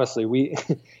with it. Honestly,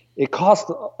 it costs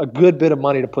a good bit of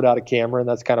money to put out a camera, and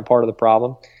that's kind of part of the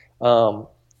problem.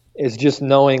 Is just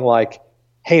knowing like,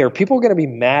 hey, are people going to be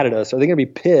mad at us? Are they going to be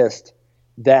pissed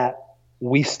that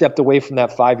we stepped away from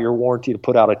that 5-year warranty to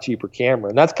put out a cheaper camera?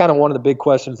 And that's kind of one of the big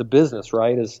questions of business,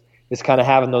 right? Is kind of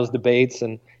having those debates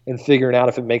and figuring out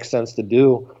if it makes sense to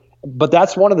do. But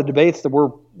that's one of the debates that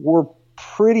we're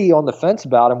pretty on the fence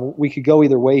about, and we could go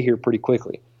either way here pretty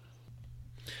quickly.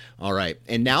 All right.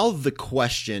 And now the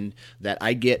question that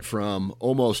I get from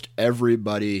almost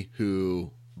everybody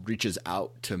who reaches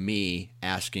out to me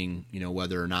asking,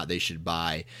 whether or not they should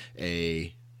buy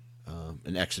an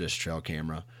Exodus trail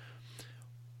camera.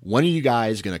 When are you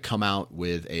guys going to come out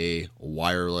with a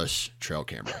wireless trail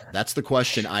camera? That's the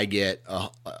question I get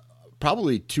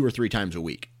probably 2 or 3 times a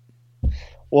week.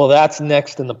 Well, that's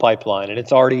next in the pipeline, and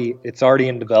it's already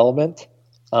in development.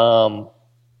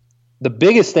 The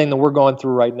biggest thing that we're going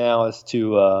through right now is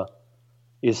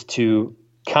to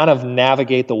kind of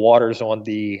navigate the waters on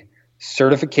the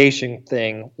certification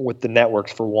thing with the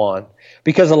networks, for one,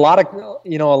 because a lot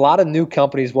of new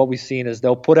companies, what we've seen is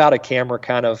they'll put out a camera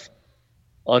kind of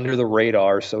under the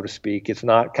radar, so to speak. It's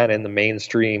not kind of in the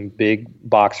mainstream big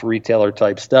box retailer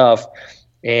type stuff,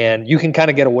 and you can kind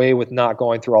of get away with not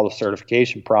going through all the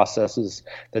certification processes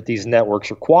that these networks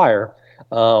require.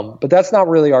 But that's not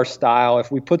really our style.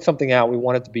 If we put something out, we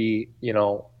want it to be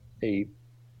a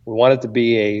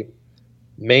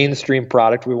mainstream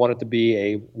product. We want it to be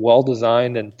a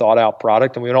well-designed and thought-out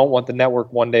product, and we don't want the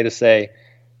network one day to say,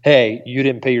 hey, you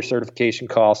didn't pay your certification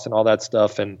costs and all that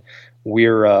stuff, and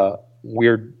we're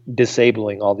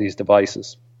disabling all these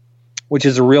devices, which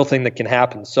is a real thing that can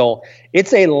happen. So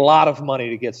it's a lot of money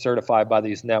to get certified by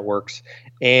these networks,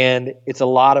 and it's a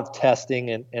lot of testing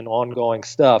and ongoing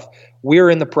stuff. We're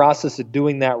in the process of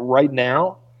doing that right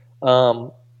now,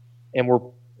 and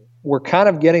we're kind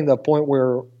of getting to the point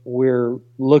where we're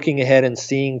looking ahead and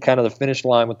seeing kind of the finish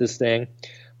line with this thing.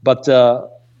 But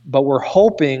we're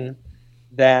hoping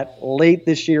that late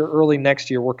this year, early next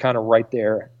year, we're kind of right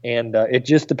there. And it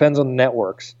just depends on the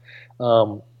networks.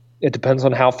 It depends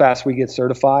on how fast we get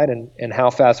certified and how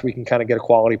fast we can kind of get a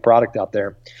quality product out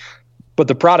there. But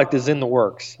the product is in the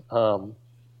works.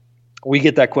 We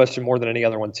get that question more than any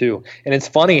other one too. And it's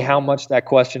funny how much that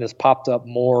question has popped up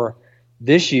more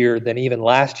this year than even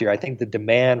last year. I think the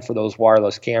demand for those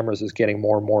wireless cameras is getting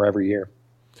more and more every year.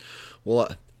 Well,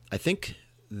 I think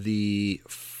the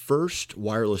first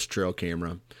wireless trail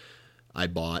camera I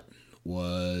bought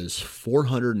was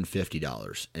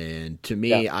 $450. And to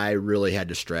me, yeah, I really had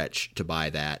to stretch to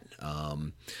buy that.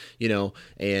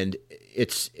 And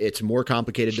it's a more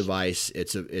complicated device.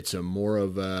 It's a more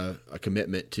of a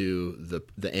commitment to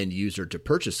the end user to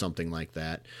purchase something like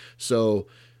that. So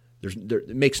it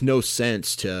makes no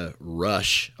sense to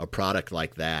rush a product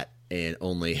like that and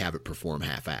only have it perform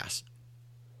half-assed.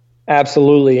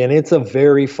 Absolutely, and it's a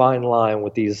very fine line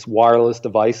with these wireless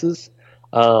devices.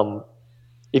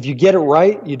 If you get it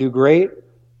right, you do great,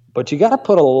 but you got to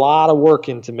put a lot of work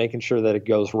into making sure that it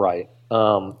goes right.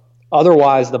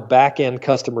 Otherwise, the back-end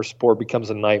customer support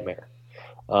becomes a nightmare.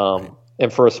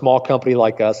 And for a small company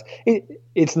like us,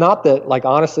 it's not that, like,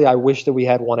 honestly, I wish that we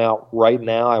had one out right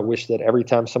now. I wish that every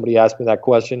time somebody asked me that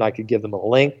question, I could give them a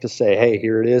link to say, hey,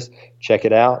 here it is, check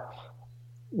it out.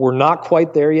 We're not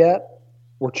quite there yet.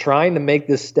 We're trying to make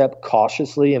this step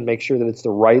cautiously and make sure that it's the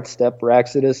right step for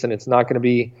Exodus, and it's not going to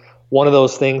be one of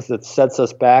those things that sets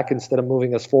us back instead of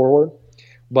moving us forward.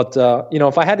 But,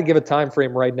 if I had to give a time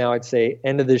frame right now, I'd say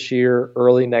end of this year,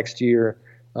 early next year.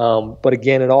 But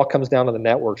again, it all comes down to the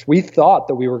networks. We thought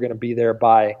that we were going to be there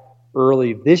by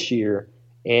early this year,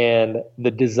 and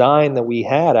the design that we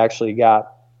had actually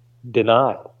got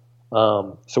denied.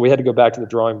 So we had to go back to the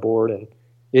drawing board, and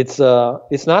it's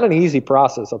not an easy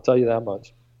process, I'll tell you that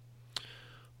much.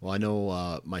 Well, I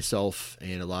know myself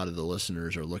and a lot of the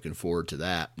listeners are looking forward to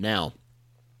that. Now,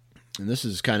 and this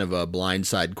is kind of a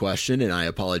blindside question, and I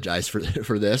apologize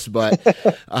for this, but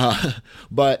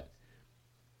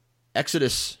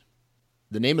Exodus,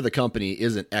 the name of the company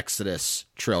isn't Exodus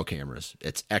Trail Cameras.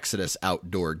 It's Exodus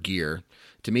Outdoor Gear.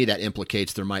 To me, that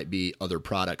implicates there might be other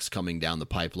products coming down the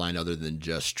pipeline other than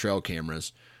just trail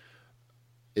cameras.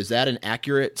 Is that an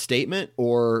accurate statement,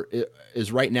 or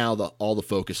is right now all the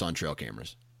focus on trail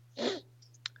cameras?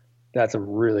 That's a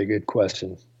really good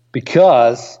question,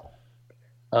 because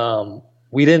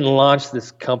we didn't launch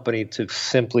this company to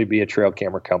simply be a trail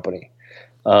camera company.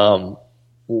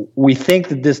 We think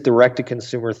that this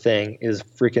direct-to-consumer thing is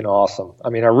freaking awesome. I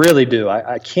mean, I really do.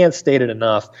 I can't state it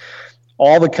enough.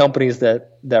 All the companies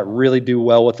that really do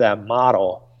well with that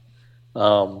model,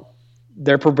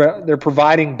 they're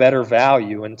providing better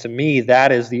value, and to me,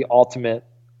 that is the ultimate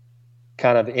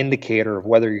kind of indicator of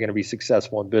whether you're going to be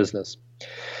successful in business.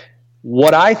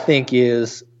 What I think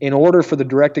is, in order for the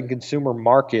direct-to-consumer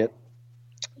market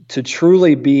to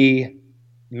truly be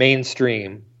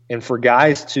mainstream, and for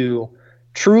guys to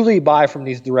truly buy from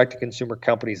these direct-to-consumer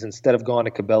companies instead of going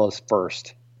to Cabela's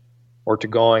first, or to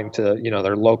going to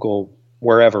their local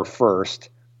wherever first,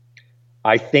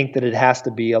 I think that it has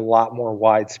to be a lot more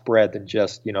widespread than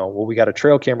just we got a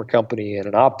trail camera company and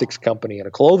an optics company and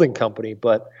a clothing company,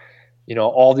 but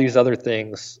all these other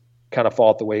things kind of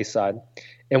fall at the wayside.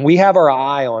 And we have our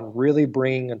eye on really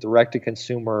bringing a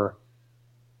direct-to-consumer,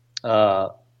 a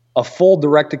full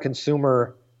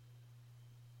direct-to-consumer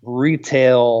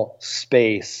retail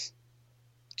space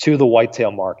to the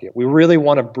whitetail market. We really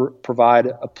want to provide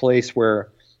a place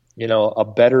where,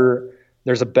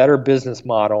 there's a better business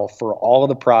model for all of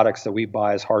the products that we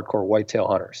buy as hardcore whitetail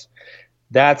hunters.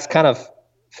 That's kind of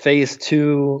phase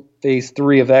 2, phase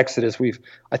 3 of Exodus.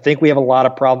 I think we have a lot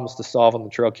of problems to solve on the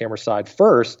trail camera side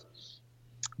first.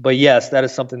 But yes, that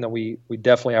is something that we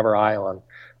definitely have our eye on.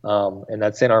 And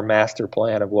that's in our master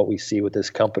plan of what we see with this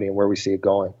company and where we see it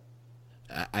going.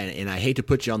 And I hate to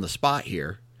put you on the spot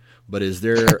here, but is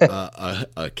there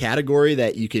a category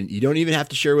that you don't even have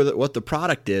to share with it what the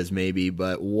product is maybe,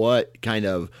 but what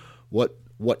category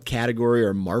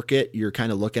or market you're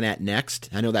kind of looking at next?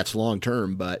 I know that's long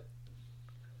term, but.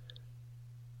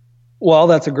 Well,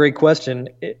 that's a great question.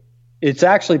 It's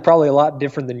actually probably a lot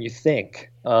different than you think.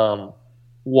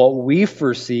 What we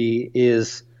foresee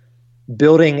is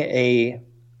building a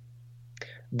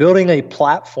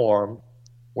platform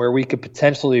where we could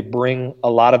potentially bring a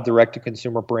lot of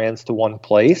direct-to-consumer brands to one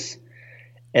place.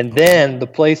 And then the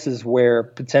places where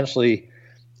potentially,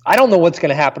 I don't know what's going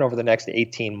to happen over the next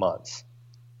 18 months.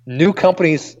 New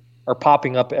companies are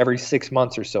popping up every 6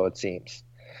 months or so, it seems.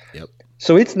 Yep.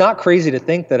 So it's not crazy to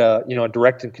think that a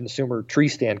direct-to-consumer tree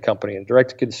stand company, a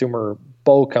direct-to-consumer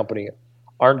bow company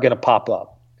aren't going to pop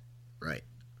up. Right.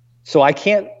 So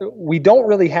we don't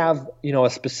really have, a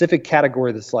specific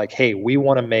category that's like, hey, we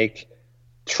want to make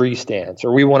tree stands,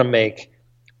 or we want to make.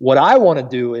 What I want to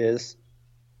do is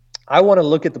I want to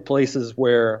look at the places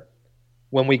where,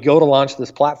 when we go to launch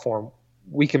this platform,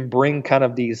 we can bring kind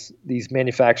of these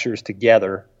manufacturers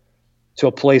together to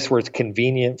a place where it's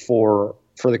convenient for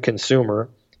the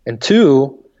consumer. And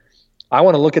 2, I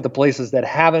want to look at the places that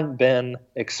haven't been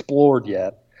explored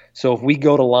yet. So if we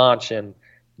go to launch and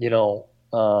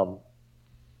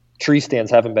tree stands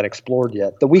haven't been explored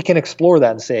yet, that we can explore that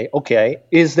and say, okay,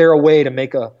 is there a way to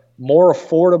make a more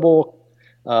affordable,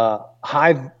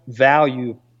 high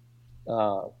value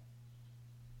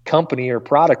company or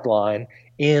product line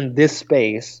in this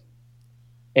space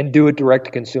and do it direct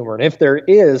to consumer? And if there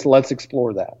is, let's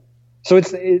explore that. So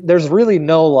there's really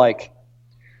no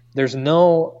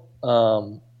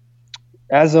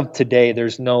as of today,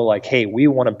 there's no hey, we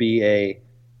want to be a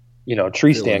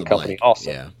tree stand company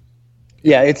also.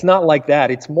 Yeah, it's not like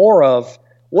that. It's more of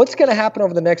what's going to happen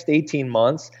over the next 18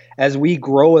 months as we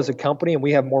grow as a company and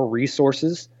we have more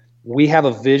resources. We have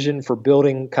a vision for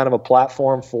building kind of a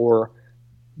platform for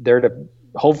there to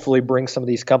hopefully bring some of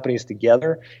these companies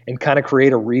together and kind of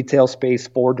create a retail space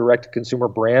for direct-to-consumer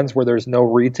brands where there's no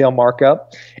retail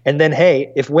markup. And then,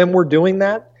 hey, when we're doing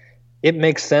that, it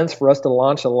makes sense for us to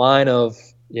launch a line of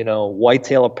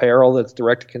whitetail apparel that's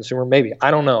direct to consumer. Maybe,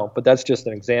 I don't know, but that's just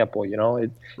an example.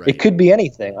 It could be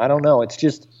anything. I don't know. It's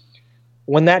just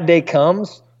when that day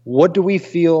comes, what do we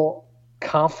feel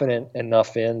confident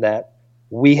enough in that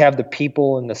we have the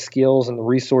people and the skills and the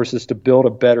resources to build a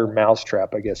better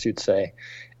mousetrap, I guess you'd say.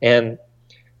 And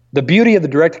the beauty of the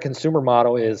direct to consumer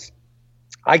model is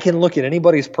I can look at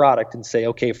anybody's product and say,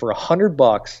 okay, for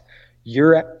 $100,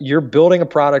 you're building a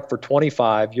product for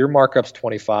 $25, your markup's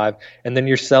 $25, and then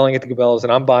you're selling it to Cabela's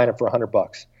and I'm buying it for $100.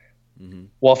 Mm-hmm.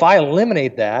 Well, if I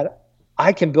eliminate that,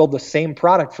 I can build the same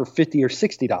product for $50 or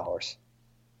 $60,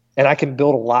 and I can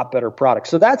build a lot better product.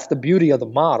 So that's the beauty of the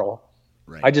model.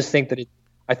 Right. I just think that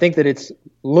it's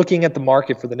looking at the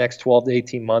market for the next 12 to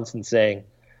 18 months and saying,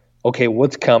 okay,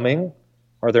 what's coming?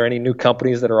 Are there any new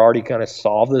companies that are already going to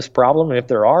solve this problem? And if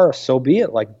there are, so be it.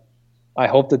 I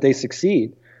hope that they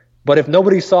succeed. But if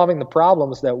nobody's solving the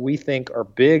problems that we think are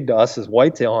big to us as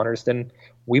whitetail hunters, then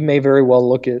we may very well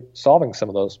look at solving some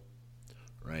of those.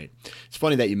 Right. It's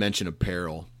funny that you mentioned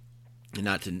apparel, and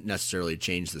not to necessarily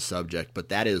change the subject, but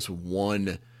that is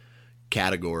one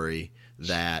category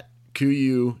that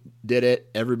KUIU did it.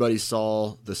 Everybody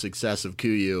saw the success of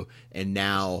KUIU, and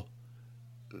now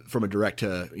from a direct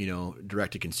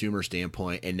to consumer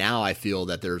standpoint. And now I feel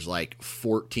that there's like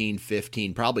 14,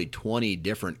 15, probably 20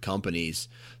 different companies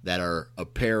that are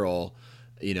apparel,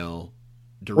 direct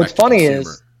What's funny to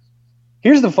consumer. is,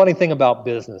 here's the funny thing about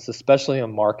business, especially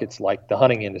in markets like the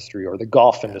hunting industry or the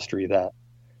golf industry that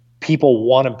people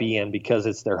want to be in because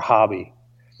it's their hobby.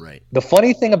 Right. The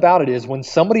funny thing about it is when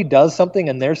somebody does something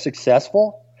and they're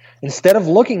successful, instead of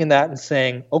looking at that and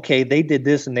saying, okay, they did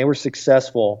this and they were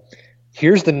successful,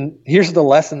 here's the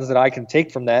lessons that I can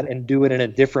take from that and do it in a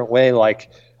different way.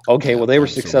 Like, okay, well, they were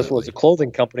successful as a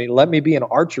clothing company. Let me be an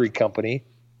archery company.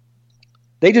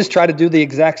 They just try to do the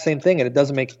exact same thing, and it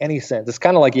doesn't make any sense. It's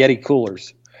kind of like Yeti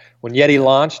coolers. When Yeti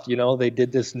launched, they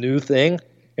did this new thing.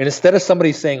 And instead of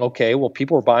somebody saying, okay, well,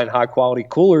 people are buying high-quality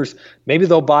coolers, maybe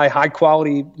they'll buy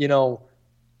high-quality,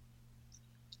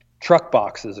 truck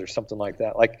boxes or something like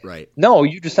that. Like, right. No,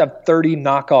 you just have 30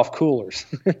 knockoff coolers.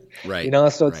 Right.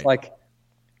 So it's like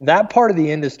that part of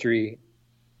the industry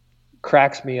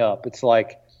cracks me up. It's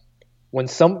like when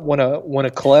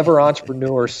a clever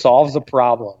entrepreneur solves a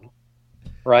problem,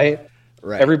 right?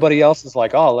 Everybody else is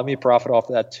like, oh, let me profit off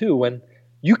that too. When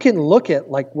you can look at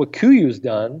like what KUIU's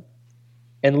done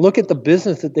and look at the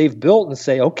business that they've built and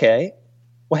say, okay,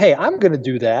 well, hey, I'm going to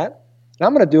do that, and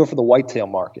I'm going to do it for the whitetail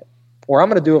market, or I'm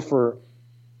going to do it for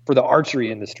the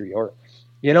archery industry, or,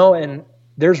 and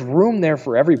there's room there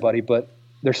for everybody, but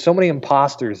there's so many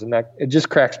imposters, and that it just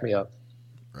cracks me up.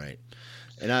 Right.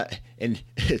 And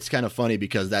it's kind of funny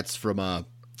because that's from a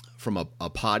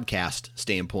podcast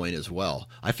standpoint as well.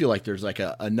 I feel like there's like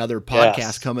another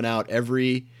podcast coming out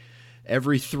every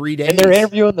 3 days. And they're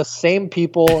interviewing the same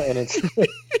people, and it's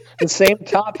the same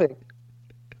topic.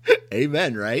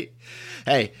 Amen, right?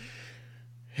 Hey,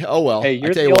 oh well. Hey,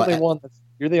 you're the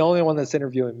only one that's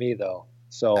interviewing me, though.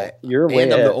 So you're way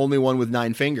and ahead. I'm the only one with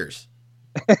 9 fingers.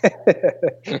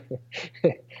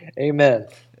 Amen.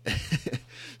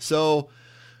 So,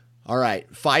 all right,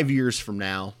 5 years from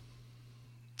now,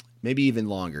 maybe even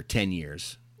longer, 10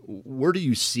 years, where do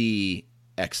you see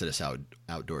Exodus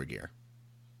Outdoor Gear?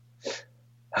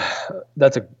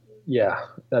 That's a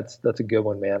good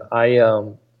one, man. I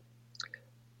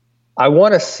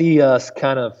want to see us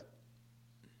kind of,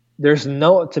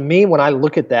 to me, when I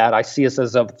look at that, I see us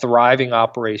as a thriving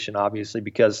operation, obviously,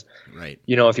 because, right.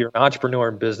 If you're an entrepreneur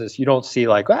in business, you don't see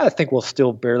like, I think we'll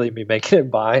still barely be making it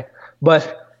by,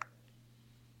 but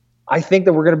I think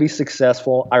that we're going to be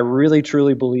successful. I really,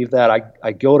 truly believe that.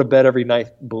 I go to bed every night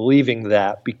believing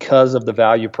that because of the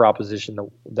value proposition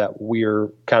that we're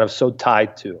kind of so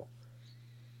tied to.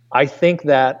 I think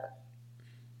that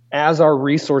as our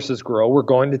resources grow, we're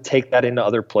going to take that into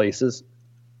other places.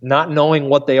 Not knowing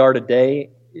what they are today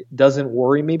doesn't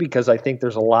worry me because I think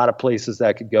there's a lot of places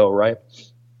that could go, right?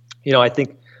 I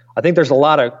think there's a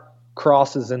lot of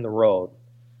crosses in the road.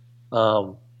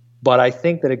 But I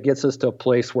think that it gets us to a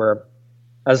place where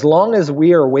as long as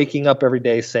we are waking up every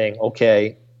day saying,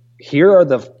 okay, here are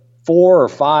the 4 or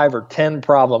 5 or 10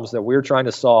 problems that we're trying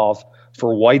to solve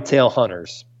for whitetail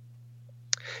hunters,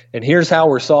 and here's how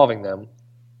we're solving them,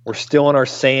 we're still in our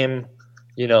same,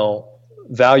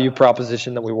 value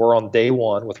proposition that we were on day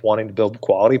one with wanting to build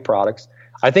quality products.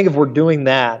 I think if we're doing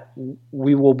that,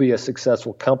 we will be a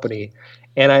successful company.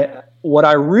 And what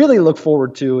I really look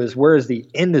forward to is where is the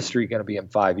industry going to be in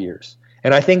 5 years?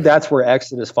 And I think that's where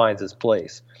Exodus finds its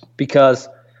place. Because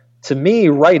to me,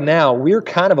 right now, we're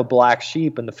kind of a black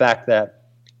sheep in the fact that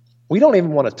we don't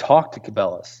even want to talk to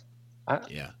Cabela's. I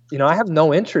have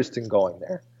no interest in going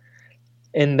there.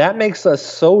 And that makes us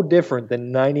so different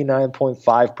than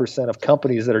 99.5% of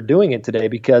companies that are doing it today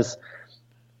because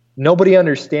nobody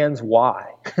understands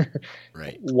why.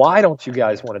 Right. Why don't you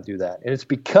guys want to do that? And it's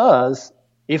because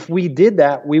if we did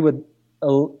that, we would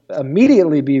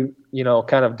immediately be,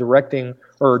 kind of directing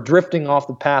or drifting off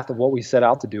the path of what we set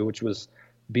out to do, which was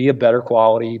be a better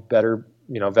quality, better,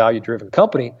 value-driven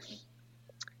company.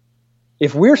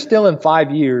 If we're still in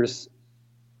 5 years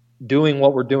doing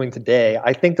what we're doing today,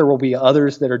 I think there will be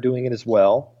others that are doing it as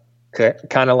well,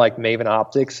 kind of like Maven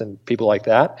Optics and people like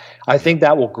that. I think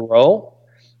that will grow.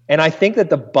 And I think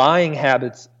that the buying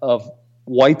habits of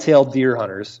whitetail deer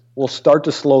hunters will start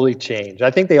to slowly change. I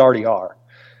think they already are.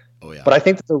 Oh, yeah. But I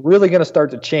think that they're really going to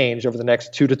start to change over the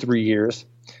next 2 to 3 years.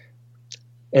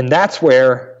 And that's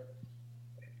where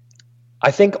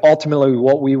I think ultimately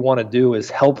what we want to do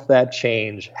is help that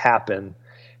change happen,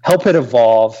 help it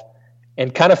evolve,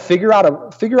 and kind of figure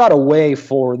out a way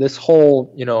for this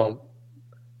whole,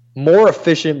 more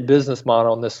efficient business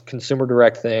model in this consumer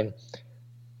direct thing.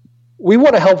 We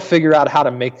want to help figure out how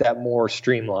to make that more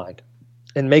streamlined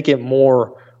and make it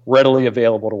more readily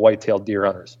available to white-tailed deer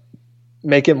hunters.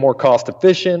 Make it more cost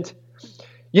efficient.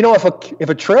 You know, if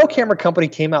a trail camera company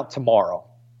came out tomorrow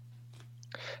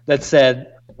that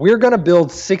said, we're going to build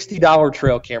 $60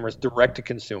 trail cameras direct to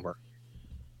consumer,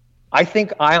 I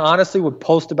think I honestly would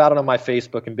post about it on my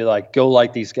Facebook and be like, go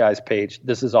like these guys' page.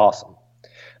 This is awesome.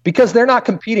 Because they're not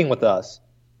competing with us.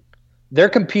 They're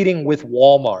competing with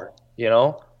Walmart, you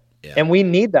know? Yeah. And we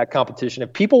need that competition.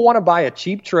 If people want to buy a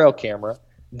cheap trail camera,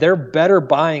 they're better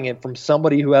buying it from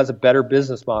somebody who has a better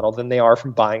business model than they are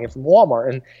from buying it from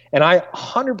Walmart. And I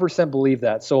 100% believe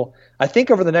that. So I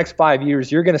think over the next 5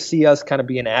 years, you're going to see us kind of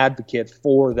be an advocate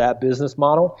for that business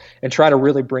model and try to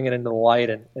really bring it into the light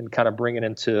and kind of bring it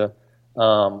into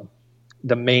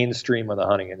the mainstream of the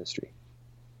hunting industry.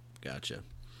 Gotcha.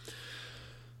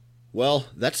 Well,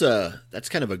 that's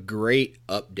kind of a great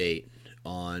update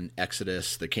on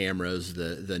Exodus, the cameras,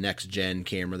 the next gen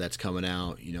camera that's coming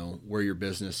out, you know, where you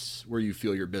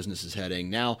feel your business is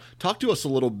heading. Now, talk to us a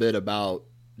little bit about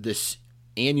this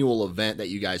annual event that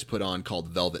you guys put on called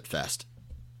Velvet Fest.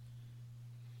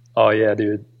 Oh yeah,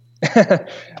 dude.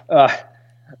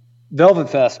 Velvet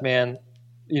Fest, man.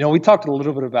 You know, we talked a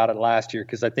little bit about it last year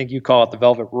because I think you call it the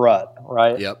Velvet Rut,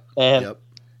 right? Yep.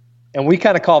 And we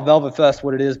kind of call Velvet Fest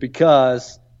what it is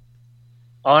because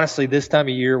honestly, this time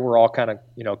of year, we're all kind of,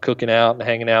 you know, cooking out and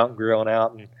hanging out and grilling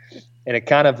out. And it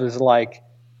kind of is like,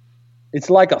 it's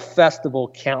like a festival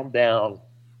countdown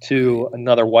to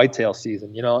another whitetail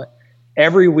season. You know,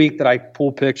 every week that I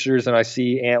pull pictures and I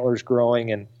see antlers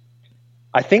growing, and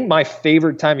I think my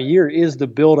favorite time of year is the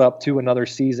build up to another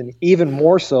season, even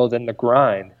more so than the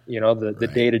grind, you know, the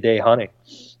day-to-day hunting.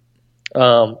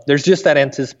 There's just that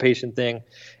anticipation thing.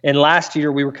 And last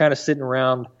year we were kind of sitting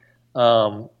around,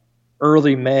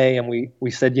 early May, and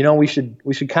we said, you know, we should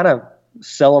kind of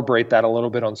celebrate that a little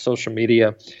bit on social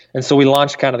media. And so we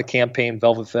launched kind of the campaign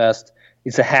Velvet Fest.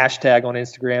 It's a hashtag on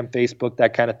Instagram, Facebook,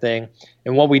 that kind of thing.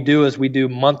 And what we do is we do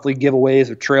monthly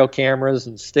giveaways of trail cameras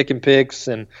and stick and picks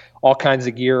and all kinds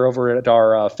of gear over at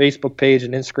our Facebook page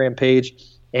and Instagram page.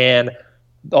 And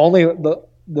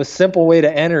the simple way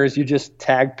to enter is you just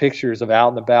tag pictures of out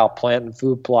and about, planting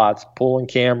food plots, pulling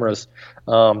cameras,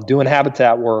 doing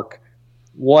habitat work,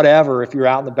 whatever. If you're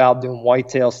out and about doing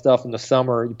whitetail stuff in the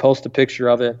summer, you post a picture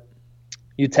of it,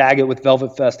 you tag it with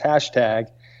Velvet Fest hashtag,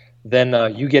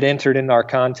 then you get entered in our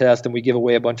contest and we give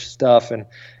away a bunch of stuff. And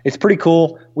it's pretty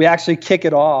cool. We actually kick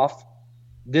it off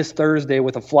this Thursday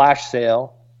with a flash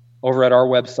sale over at our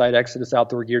website,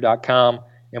 ExodusOutdoorGear.com.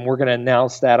 And we're going to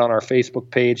announce that on our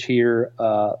Facebook page here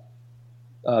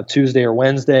Tuesday or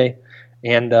Wednesday.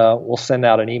 And we'll send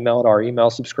out an email to our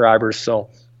email subscribers. So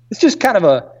it's just kind of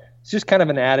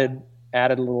an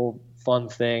added little fun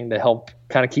thing to help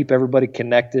kind of keep everybody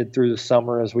connected through the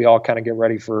summer as we all kind of get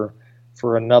ready for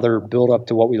another build up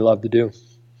to what we love to do.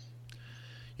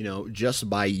 You know, just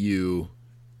by you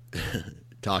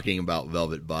talking about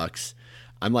velvet bucks,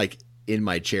 I'm like in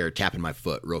my chair tapping my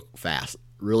foot real fast.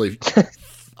 Really,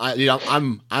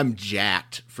 I'm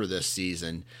jacked for this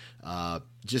season. I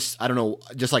don't know,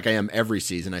 just like I am every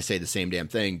season. I say the same damn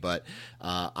thing, but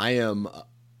I'm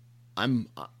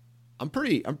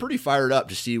pretty fired up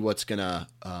to see what's gonna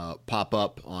pop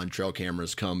up on trail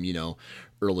cameras come, you know,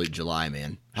 early July,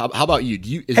 man. How about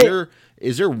you?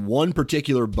 Is there one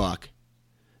particular buck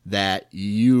that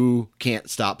you can't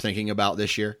stop thinking about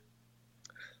this year?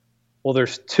 Well,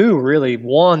 there's two really.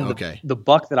 One, the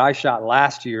buck that I shot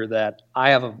last year that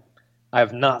I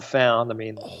have not found. I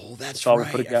mean, that's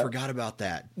right. I forgot about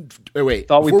that. Wait,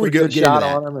 thought we put a good shot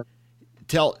on him.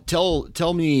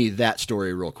 Tell me that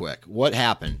story real quick. What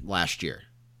happened last year?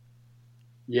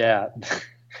 Yeah.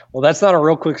 Well, that's not a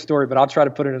real quick story, but I'll try to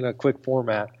put it in a quick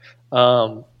format.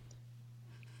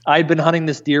 I'd been hunting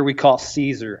this deer we call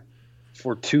Caesar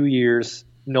for 2 years,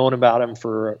 known about him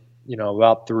for, you know,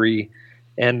 about 3.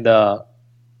 And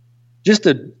just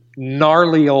a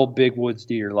gnarly old big woods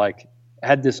deer, like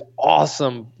had this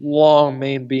awesome long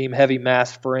main beam, heavy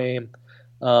mass frame.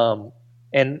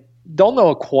 And don't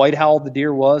know quite how old the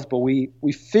deer was, but we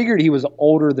figured he was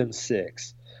older than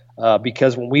 6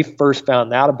 because when we first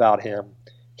found out about him,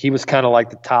 he was kind of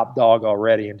like the top dog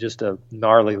already and just a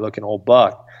gnarly looking old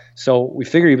buck. So we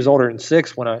figured he was older than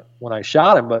 6 when I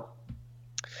shot him, but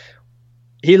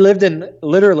he lived in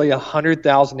literally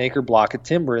 100,000 acre block of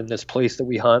timber in this place that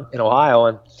we hunt in Ohio.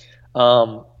 And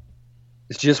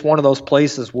it's just one of those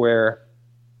places where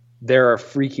there are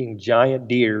freaking giant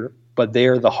deer, but they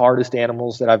are the hardest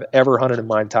animals that I've ever hunted in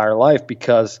my entire life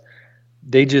because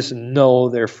they just know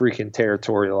their freaking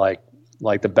territory like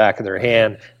like the back of their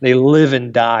hand. They live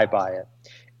and die by it.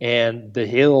 And the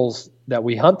hills that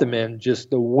we hunt them in, just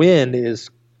the wind is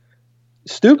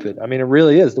stupid. I mean, it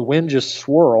really is. The wind just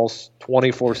swirls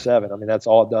 24/7. I mean, that's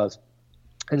all it does.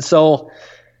 And so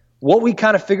what we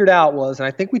kind of figured out was, and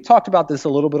I think we talked about this a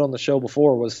little bit on the show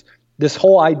before, was this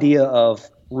whole idea of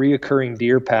reoccurring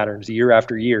deer patterns year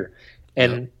after year.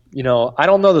 And, you know, I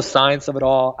don't know the science of it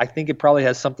all. I think it probably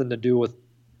has something to do with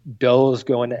does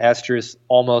go into estrus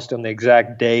almost on the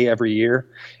exact day every year.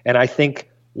 And I think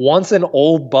once an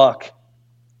old buck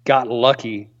got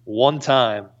lucky one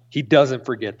time, he doesn't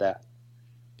forget that.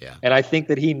 Yeah. And I think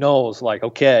that he knows, like,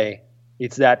 okay,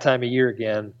 it's that time of year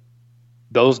again.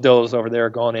 Those does over there are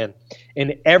going in.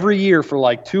 And every year for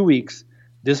like 2 weeks,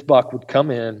 this buck would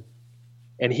come in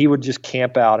and he would just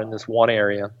camp out in this one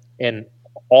area. And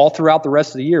all throughout the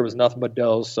rest of the year was nothing but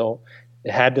does. So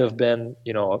it had to have been,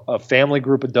 you know, a family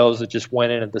group of does that just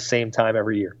went in at the same time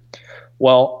every year.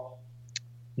 Well,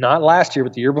 not last year,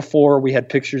 but the year before, we had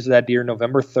pictures of that deer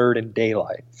November 3rd in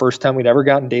daylight. First time we'd ever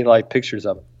gotten daylight pictures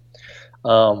of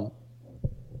it.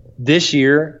 This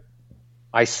year,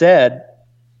 I said,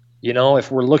 you know,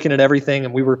 if we're looking at everything,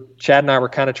 and Chad and I were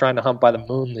kind of trying to hunt by the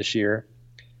moon this year.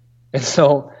 And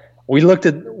so it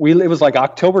was like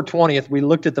October 20th, we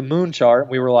looked at the moon chart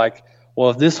and we were like, well,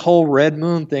 if this whole red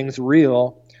moon thing's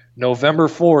real, November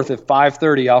 4th at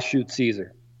 5:30, I'll shoot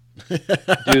Caesar.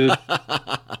 Dude.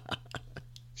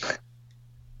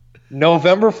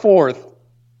 November 4th,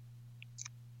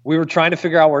 we were trying to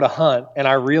figure out where to hunt, and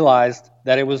I realized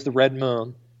that it was the red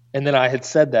moon. And then I had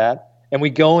said that, and we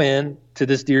go in to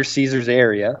this deer Caesar's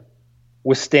area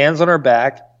with stands on our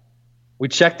back. We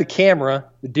checked the camera.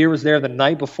 The deer was there the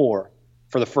night before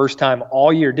for the first time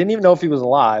all year. Didn't even know if he was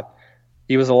alive.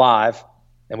 He was alive,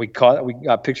 and we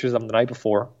got pictures of him the night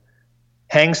before.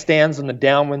 Hang stands on the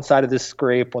downwind side of this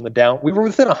scrape. We were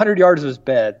within 100 yards of his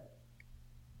bed.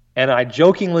 And I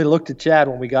jokingly looked at Chad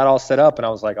when we got all set up, and I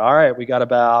was like, all right, we got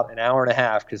about an hour and a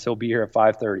half because he'll be here at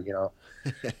 5:30, you know.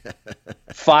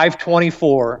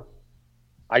 5:24,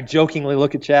 I jokingly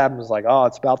look at Chad and was like, oh,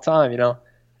 it's about time, you know.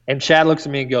 And Chad looks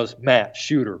at me and goes, Matt,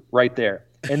 shoot her right there.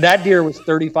 And that deer was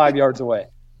 35 yards away.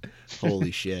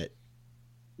 Holy shit.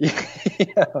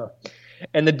 Yeah.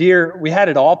 And the deer, we had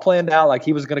it all planned out, like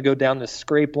he was going to go down this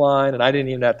scrape line, and I didn't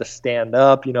even have to stand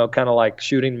up, you know, kind of like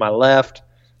shooting my left.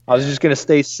 I was just going to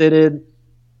stay seated.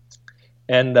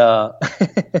 And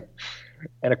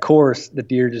and of course, the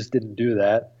deer just didn't do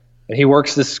that. And he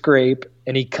works the scrape,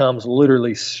 and he comes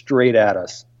literally straight at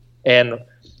us. And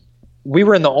we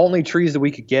were in the only trees that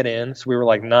we could get in, so we were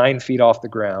like 9 feet off the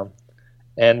ground.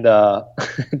 And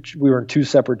we were in two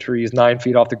separate trees, 9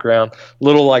 feet off the ground,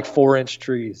 little like 4-inch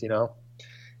trees, you know.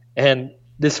 And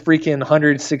this freaking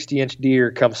 160-inch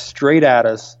deer comes straight at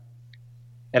us,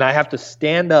 and I have to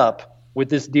stand up with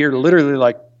this deer literally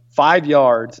like 5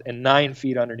 yards and 9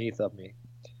 feet underneath of me.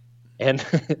 And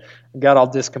got all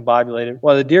discombobulated.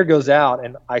 Well, the deer goes out,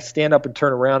 and I stand up and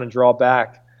turn around and draw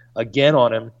back again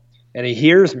on him, and he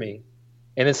hears me.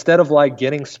 And instead of like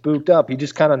getting spooked up, he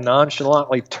just kind of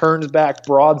nonchalantly turns back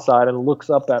broadside and looks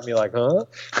up at me like, huh?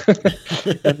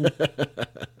 And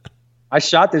I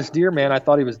shot this deer, man. I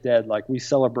thought he was dead. Like, we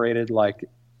celebrated like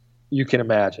you can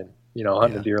imagine, you know,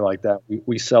 hunting a deer like that.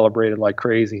 We celebrated like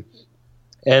crazy.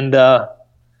 And I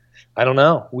don't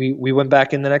know. We went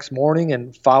back in the next morning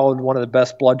and followed one of the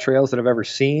best blood trails that I've ever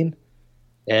seen,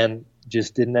 and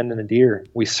just didn't end in a deer.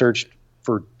 We searched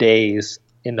for days,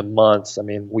 into months. I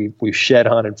mean, we shed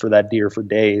hunted for that deer for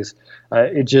days.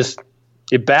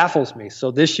 It baffles me.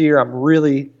 So this year I'm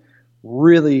really,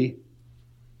 really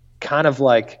kind of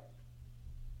like,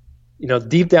 you know,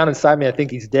 deep down inside me, I think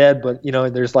he's dead, but you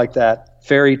know, there's like that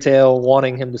fairy tale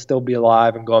wanting him to still be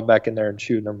alive and going back in there and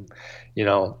shooting him, you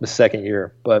know, the second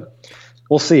year, but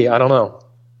we'll see. I don't know.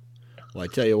 Well, I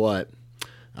tell you what,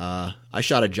 I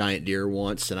shot a giant deer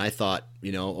once, and I thought,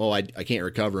 you know, I can't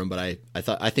recover him, but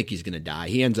I think he's going to die.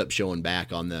 He ends up showing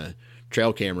back on the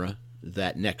trail camera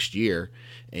that next year,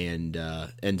 and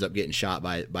ends up getting shot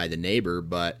by the neighbor.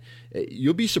 But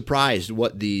you'll be surprised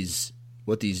what these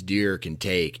deer can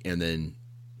take and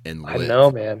live. I know,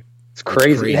 man. It's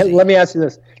crazy. Hey, let me ask you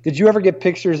this: did you ever get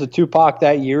pictures of Tupac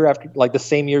that year, after like the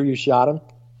same year you shot him?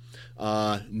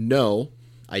 No,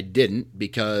 I didn't,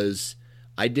 because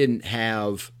I didn't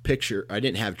have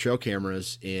trail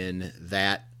cameras in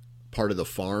that part of the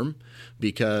farm,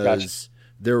 because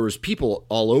there was people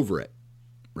all over it,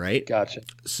 right? Gotcha.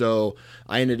 So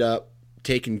I ended up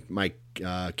taking my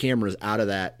cameras out of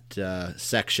that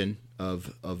section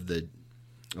of the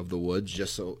woods,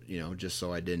 just so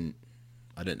I didn't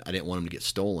want them to get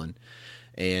stolen.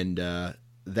 And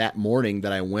that morning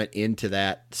that I went into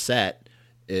that set,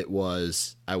 I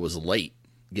was late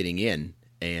getting in,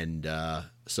 and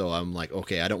so I'm like,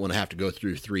 okay, I don't want to have to go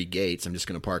through 3 gates. I'm just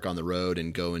going to park on the road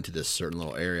and go into this certain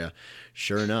little area.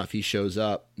 Sure enough, he shows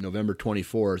up November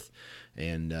 24th,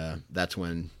 and that's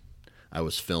when I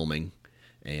was filming,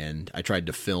 and I tried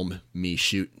to film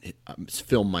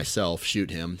myself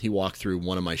shoot him. He walked through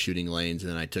one of my shooting lanes,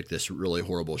 and then I took this really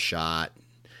horrible shot,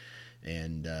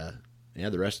 and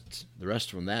the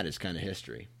rest from that is kind of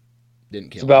history. Didn't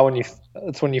kill. It's about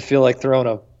it's when you feel like throwing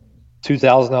a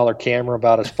 $2,000 camera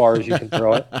about as far as you can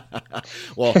throw it.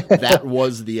 Well, that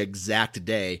was the exact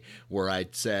day where I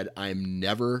said I'm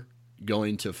never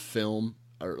going to film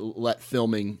or let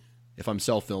filming, if I'm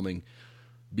self-filming,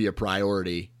 be a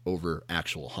priority over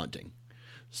actual hunting.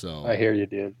 So I hear you,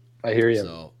 dude. I hear you.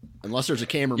 So unless there's a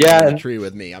cameraman in the tree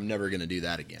with me, I'm never going to do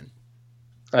that again.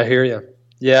 I hear you.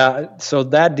 Yeah. So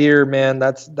that deer, man,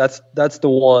 that's the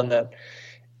one that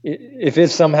if it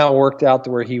somehow worked out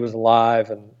to where he was alive,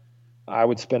 and I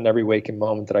would spend every waking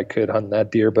moment that I could hunting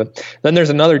that deer. But then there's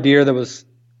another deer that was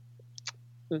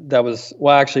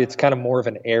well, actually, it's kind of more of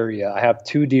an area. I have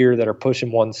 2 deer that are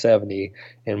pushing 170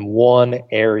 in one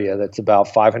area that's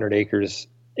about 500 acres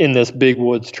in this big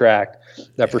woods tract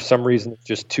that for some reason it's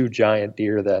just 2 giant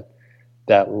deer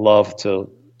that love to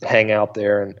hang out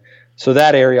there. And so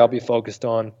that area I'll be focused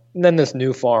on. And then this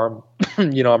new farm,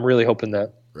 I'm really hoping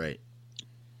that, right,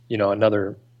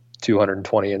 another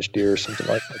 220-inch deer or something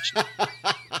like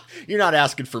that. You're not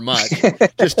asking for much,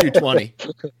 just 220.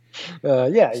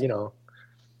 Yeah,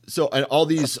 So, and all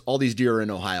these deer are in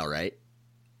Ohio, right?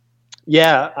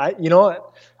 Yeah,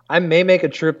 I may make a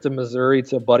trip to Missouri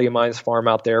to a buddy of mine's farm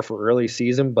out there for early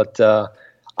season, but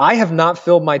I have not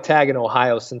filled my tag in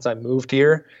Ohio since I moved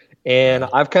here, and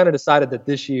I've kind of decided that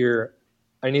this year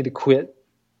I need to quit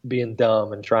being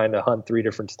dumb and trying to hunt 3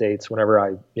 different states whenever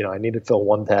I need to fill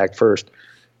one tag first.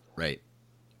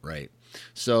 Right.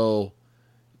 So,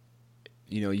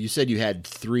 you said you had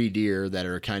 3 deer that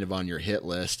are kind of on your hit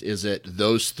list. Is it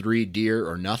those 3 deer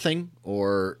or nothing?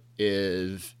 Or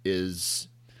is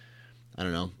I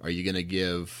don't know, are you going to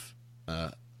give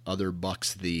other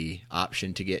bucks the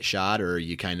option to get shot, or are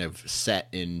you kind of set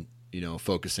in,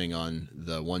 focusing on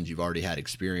the ones you've already had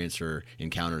experience or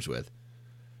encounters with?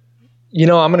 I'm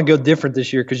going to go different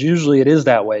this year because usually it is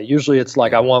that way. Usually it's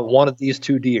like I want one of these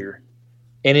 2 deer,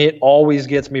 and it always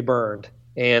gets me burned.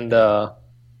 And,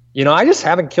 I just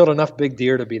haven't killed enough big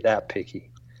deer to be that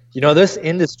picky. This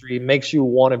industry makes you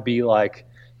want to be like,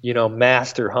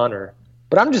 master hunter,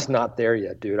 but I'm just not there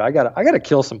yet, dude. I gotta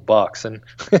kill some bucks. And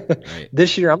right.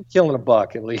 This year I'm killing a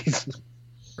buck at least.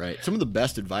 Right. Some of the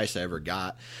best advice I ever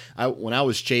got, when I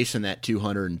was chasing that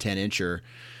 210-incher,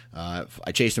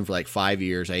 I chased him for like 5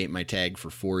 years. I ate my tag for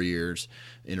 4 years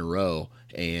in a row.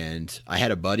 And I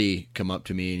had a buddy come up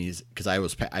to me, and because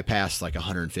I passed like a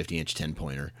 150-inch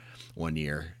 10-pointer one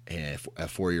year, a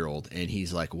 4-year-old, and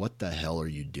he's like, "What the hell are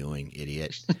you doing,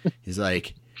 idiot?" He's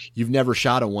like, "You've never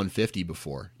shot a 150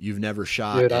 before. You've never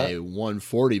shot a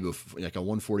 140 before, like a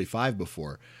 145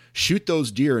 before. Shoot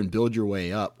those deer and build your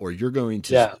way up, or you're going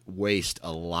to waste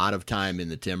a lot of time in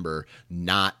the timber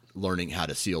not learning how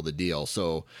to seal the deal."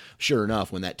 So sure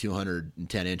enough, when that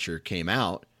 210-incher came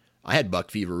out, I had buck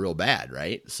fever real bad,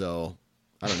 right? So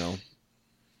I don't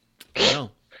know.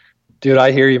 Dude,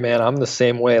 I hear you, man. I'm the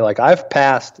same way. Like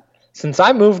since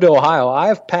I moved to Ohio,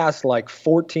 I've passed like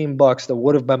 14 bucks that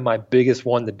would have been my biggest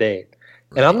one to date.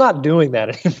 Right. And I'm not doing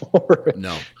that anymore.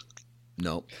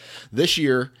 No. This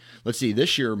year,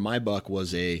 my buck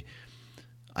was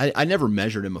I never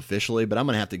measured him officially, but I'm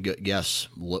going to have to guess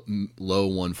low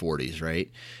 140s,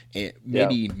 right? And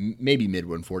maybe mid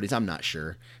 140s. I'm not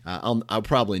sure. I'll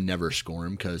probably never score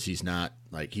him because he's not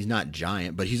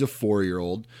giant, but he's a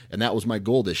 4-year-old, and that was my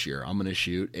goal this year. I'm going to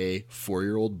shoot a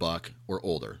 4-year-old buck or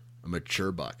older, a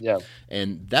mature buck. Yeah.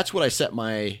 And that's what I set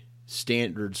my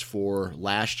standards for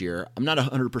last year. I'm not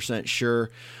 100% sure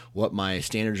what my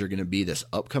standards are going to be this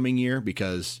upcoming year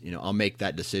because, I'll make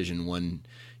that decision when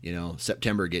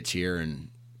September gets here and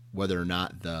whether or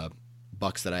not the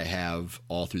bucks that I have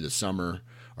all through the summer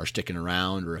are sticking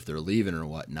around or if they're leaving or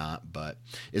whatnot. But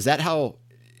is that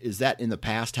in the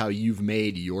past how you've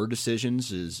made your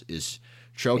decisions? Is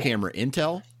trail camera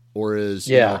intel, or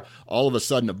is all of a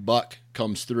sudden a buck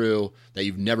comes through that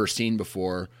you've never seen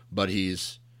before, but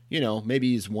he's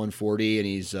maybe he's 140 and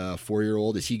he's a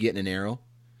 4-year-old. Is he getting an arrow?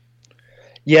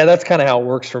 Yeah, that's kind of how it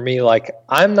works for me. Like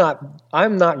I'm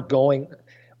not going.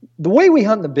 The way we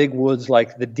hunt in the big woods,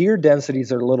 like the deer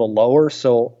densities are a little lower.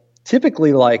 So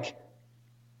typically, like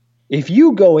if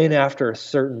you go in after a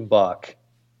certain buck,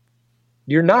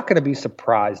 you're not going to be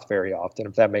surprised very often,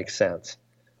 if that makes sense.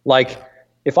 Like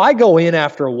if I go in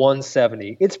after a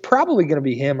 170, it's probably going to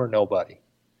be him or nobody,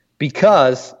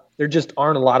 because there just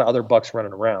aren't a lot of other bucks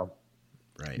running around.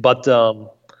 Right. But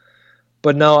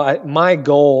no, my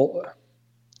goal,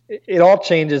 it all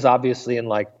changes obviously in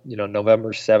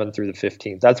November 7th through the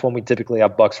 15th. That's when we typically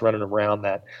have bucks running around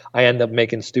that I end up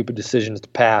making stupid decisions to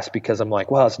pass, because I'm like,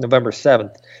 well, it's November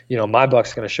 7th. My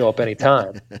buck's going to show up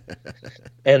anytime.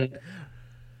 And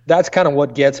that's kind of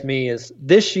what gets me is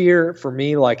this year for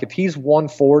me, like if he's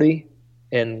 140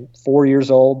 and 4 years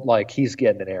old, like he's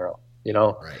getting an arrow,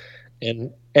 Right.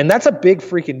 And that's a big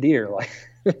freaking deer. Like,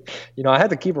 I had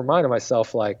to keep reminding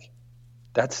myself, like,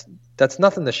 that's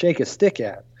nothing to shake a stick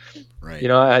at. Right.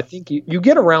 I think you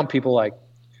get around people like,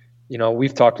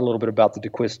 we've talked a little bit about the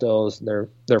DeQuistos.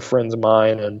 They're friends of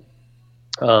mine.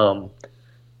 And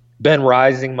Ben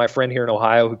Rising, my friend here in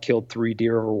Ohio, who killed 3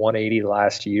 deer over 180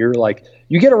 last year. Like,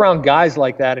 you get around guys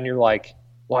like that and you're like,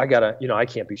 well, I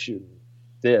can't be shooting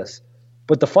this.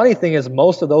 But the funny thing is,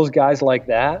 most of those guys like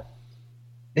that,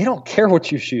 they don't care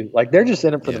what you shoot. Like, they're just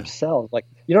in it for themselves. Like,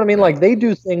 you know what I mean? Right. Like, they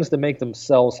do things to make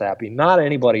themselves happy, not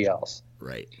anybody else.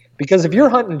 Right. Because if you're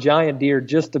hunting giant deer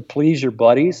just to please your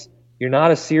buddies, you're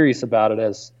not as serious about it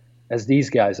as these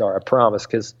guys are, I promise,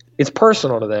 because it's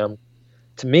personal to them.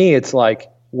 To me, it's like,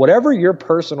 whatever your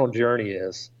personal journey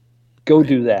is, go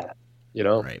do that,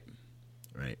 Right.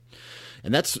 Right.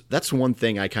 And that's one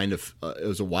thing I kind of, it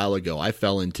was a while ago, I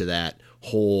fell into that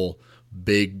whole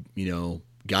big,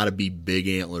 got to be big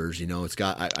antlers,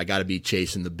 I got to be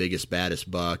chasing the biggest, baddest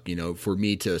buck, for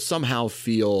me to somehow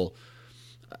feel,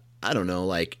 I don't know,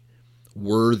 like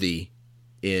worthy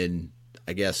in,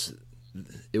 I guess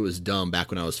it was dumb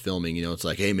back when I was filming, it's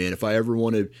like, hey man, if I ever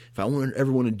want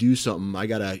to do something, I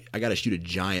gotta shoot a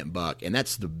giant buck. And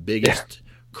that's the biggest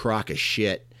crock of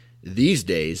shit these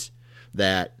days,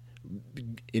 that,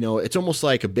 it's almost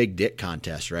like a big dick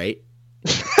contest, right?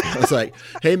 It's like,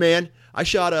 hey man, I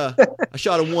shot a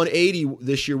 180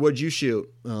 this year. What'd you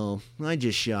shoot? Oh, I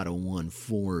just shot a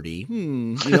 140.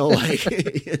 Like,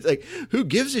 it's like, who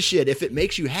gives a shit? If it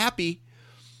makes you happy,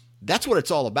 that's what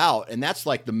it's all about. And that's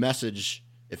like the message,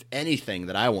 if anything,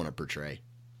 that I want to portray.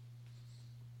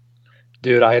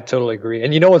 Dude, I totally agree.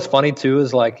 And what's funny too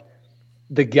is like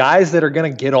the guys that are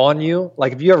going to get on you,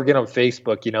 like if you ever get on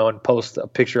Facebook, and post a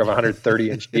picture of a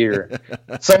 130-inch deer,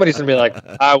 somebody's going to be like,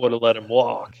 I would have let him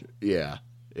walk. Yeah.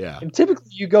 Yeah. And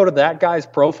typically you go to that guy's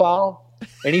profile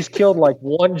and he's killed like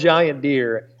one giant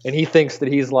deer and he thinks that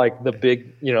he's like the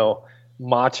big,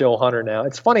 macho hunter now.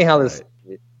 It's funny how this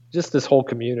whole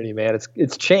community, man,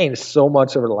 it's changed so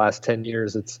much over the last 10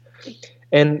 years.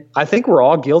 And I think we're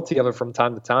all guilty of it from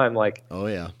time to time. Like, oh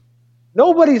yeah,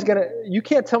 you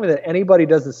can't tell me that anybody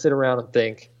doesn't sit around and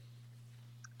think,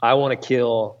 I want to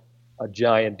kill a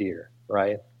giant deer,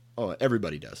 right? Oh,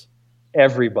 everybody does.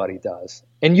 Everybody does.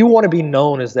 And you want to be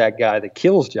known as that guy that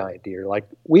kills giant deer. Like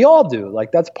we all do.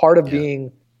 Like that's part of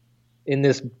being in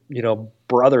this,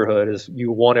 brotherhood, is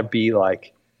you want to be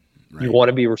like, you want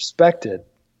to be respected.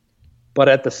 But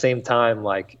at the same time,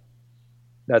 like,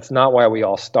 that's not why we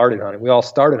all started hunting. We all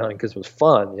started hunting because it was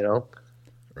fun,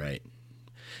 Right.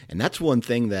 And that's one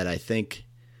thing that I think,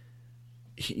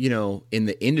 in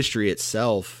the industry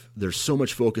itself, there's so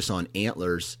much focus on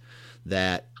antlers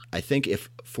that I think if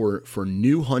for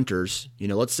new hunters,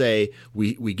 let's say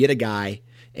we get a guy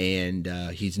and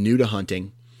he's new to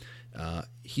hunting,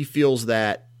 he feels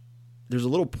that there's a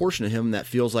little portion of him that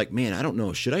feels like, man, I don't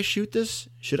know, should I shoot this?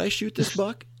 Should I shoot this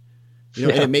buck? And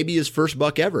it may be his first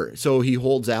buck ever. So he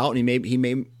holds out and he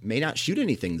may not shoot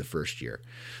anything the first year.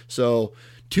 So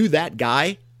to that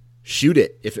guy, shoot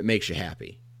it if it makes you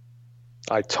happy.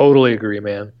 I totally agree,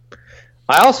 man.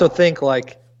 I also think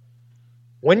like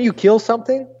when you kill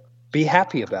something, be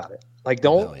happy about it. Like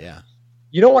don't,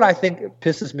 you know what I think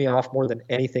pisses me off more than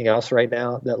anything else right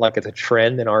now, that like it's a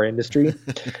trend in our industry,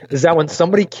 is that when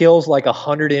somebody kills like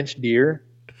 100-inch deer,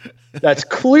 that's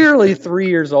clearly 3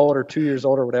 years old or 2 years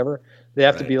old or whatever, they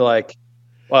have to be like,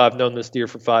 well, I've known this deer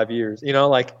for 5 years,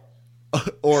 like,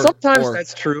 or sometimes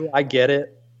that's true. I get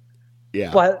it.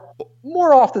 Yeah. But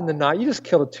more often than not, you just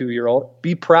killed a 2-year-old.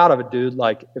 Be proud of it, dude.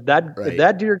 Like if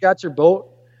that deer got your boat,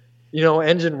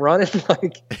 engine running,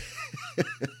 like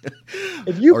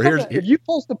if you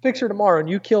post a picture tomorrow and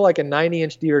you kill like a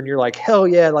 90-inch deer and you're like, hell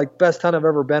yeah, like best hunt I've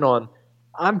ever been on,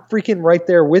 I'm freaking right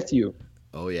there with you.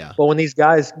 Oh yeah. But when these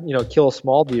guys, kill a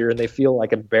small deer and they feel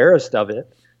like embarrassed of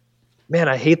it, man,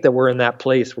 I hate that we're in that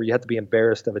place where you have to be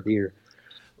embarrassed of a deer.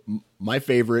 My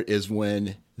favorite is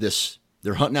when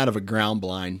they're hunting out of a ground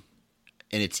blind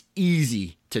and it's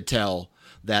easy to tell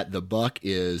that the buck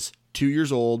is 2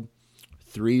 years old,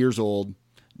 3 years old,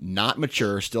 not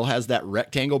mature, still has that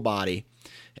rectangle body.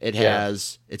 It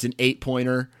has, it's an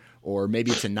 8-pointer or maybe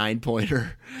it's a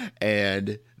 9-pointer,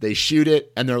 and they shoot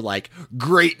it and they're like,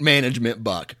 great management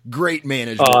buck, great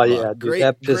management buck, yeah,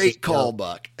 dude, great call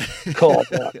buck. Call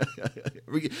buck.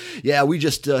 We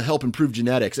just help improve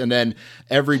genetics. And then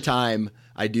every time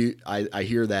I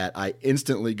hear that, I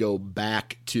instantly go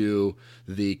back to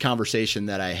the conversation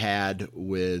that I had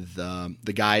with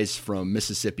the guys from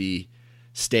Mississippi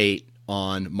State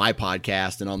on my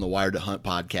podcast and on the Wired to Hunt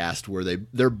podcast, where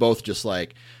they're both just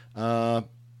like,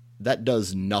 that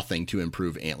does nothing to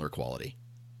improve antler quality.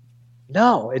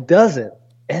 No, it doesn't.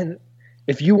 And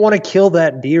if you want to kill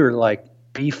that deer, like,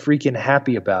 be freaking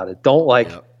happy about it.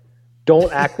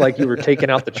 Don't act like you were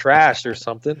taking out the trash or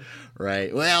something.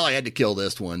 Right. Well, I had to kill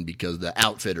this one because the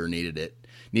outfitter needed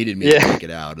me to take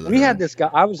it out. We had this guy.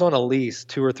 I was on a lease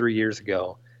 2 or 3 years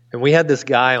ago, and we had this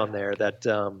guy on there that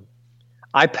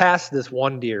I passed this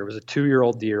one deer. It was a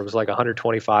 2-year-old deer. It was like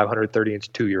 125,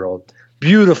 130-inch 2-year-old.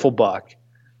 Beautiful buck.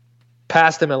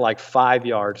 Passed him at like 5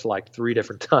 yards like 3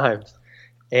 different times.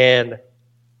 And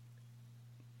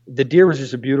the deer was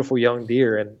just a beautiful young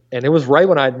deer. And it was right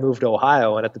when I'd moved to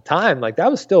Ohio. And at the time, like, that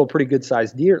was still a pretty good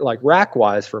sized deer, like rack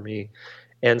wise for me.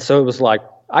 And so it was like,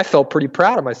 I felt pretty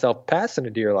proud of myself passing a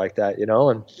deer like that, you know?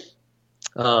 And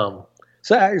so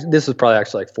this was probably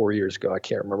actually like 4 years ago. I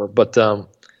can't remember. But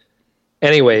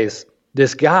anyways,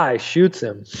 this guy shoots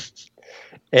him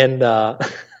and on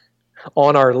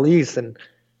our lease. And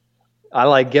I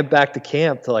like get back to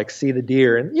camp to like see the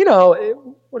deer. And, you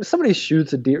know, when somebody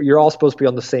shoots a deer, you're all supposed to be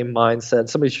on the same mindset.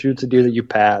 Somebody shoots a deer that you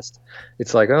passed.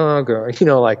 It's like, oh, girl, you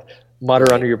know, like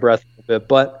mutter under your breath a bit.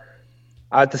 But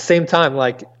at the same time,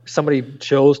 like, somebody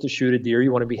chose to shoot a deer,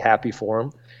 you want to be happy for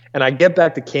him. And I get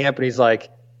back to camp and he's like,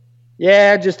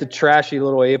 yeah, just a trashy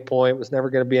little 8-point. Was never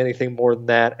going to be anything more than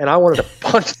that. And I wanted to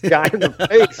punch the guy in the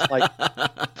face. Like,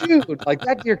 dude, like,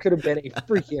 that deer could have been a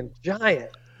freaking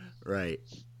giant. Right.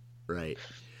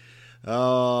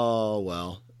 Oh,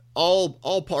 well,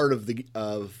 all part of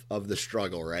the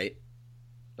struggle, right?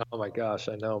 Oh my gosh,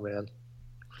 I know, man.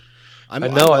 I'm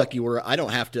lucky where I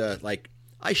don't have to, like,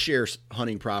 I share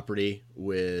hunting property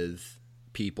with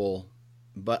people,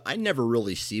 but I never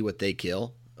really see what they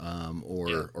kill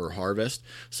or harvest.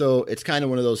 So it's kind of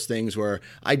one of those things where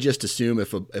I just assume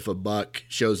if a buck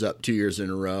shows up 2 years in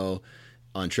a row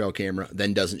on trail camera,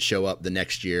 then doesn't show up the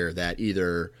next year, that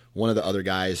either one of the other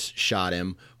guys shot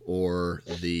him or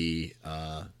the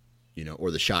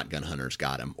shotgun hunters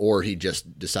got him, or he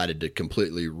just decided to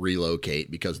completely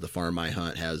relocate because the farm I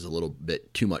hunt has a little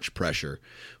bit too much pressure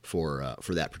for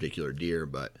that particular deer.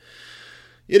 But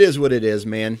it is what it is,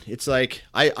 man. It's like,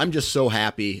 I'm just so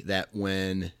happy that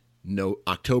when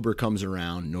October comes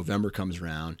around, November comes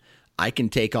around, I can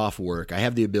take off work. I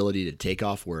have the ability to take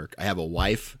off work. I have a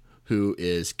wife who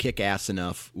is kick-ass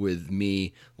enough with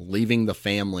me leaving the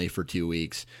family for 2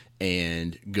 weeks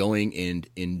and going and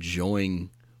enjoying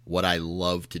what I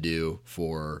love to do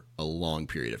for a long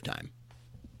period of time.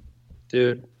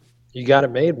 Dude, you got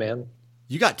it made, man.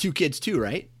 You got 2 kids too,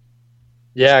 right?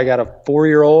 Yeah, I got a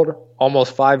 4-year-old,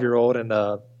 almost 5-year-old, and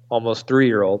almost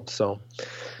 3-year-old. So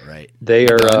right. They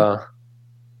are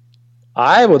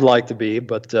I would like to be,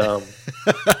 but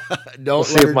we'll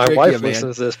see if my wife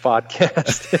listens to this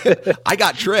podcast. I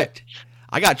got tricked.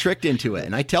 Into it,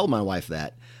 and I tell my wife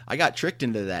that. I got tricked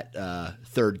into that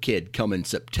third kid coming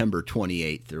September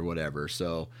 28th or whatever.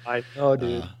 So I know,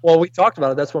 dude. Well, we talked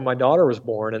about it. That's when my daughter was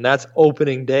born, and that's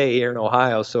opening day here in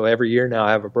Ohio. So every year now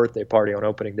I have a birthday party on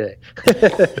opening day.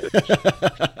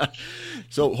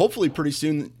 So hopefully pretty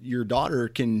soon your daughter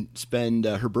can spend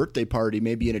her birthday party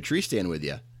maybe in a tree stand with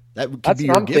you. That could be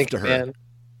your gift to her. Man.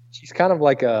 She's kind of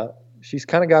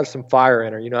got some fire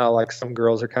in her. You know how like some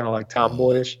girls are kind of like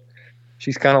tomboyish.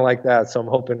 She's kind of like that. So I'm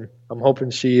hoping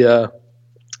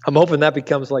that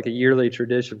becomes like a yearly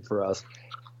tradition for us.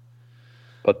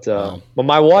 But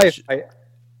my wife,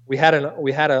 we had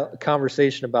a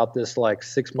conversation about this like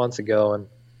 6 months ago,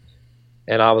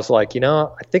 and I was like, I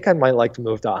think I might like to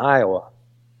move to Iowa.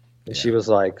 And she was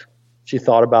like, she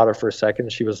thought about it for a second,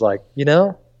 and she was like,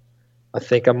 I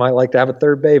think I might like to have a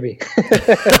third baby.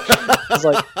 I was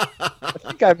like, I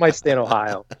think I might stay in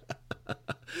Ohio.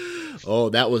 Oh,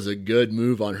 that was a good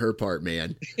move on her part,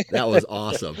 man. That was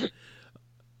awesome.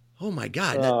 Oh my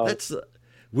God. That's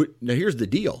now here's the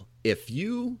deal. If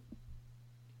you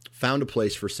found a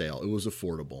place for sale, it was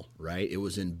affordable, right? It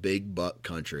was in big buck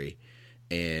country,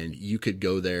 and you could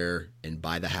go there and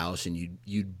buy the house, and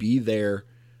you'd be there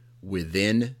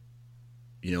within,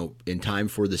 in time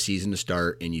for the season to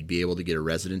start, and you'd be able to get a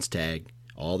residence tag.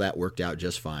 All that worked out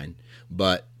just fine.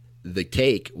 But the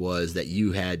take was that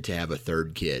you had to have a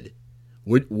third kid.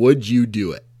 Would you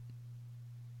do it?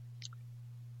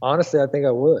 Honestly, I think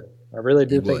I would. I really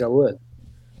do think I would.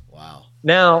 Wow.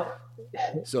 Now,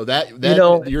 so that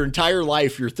your entire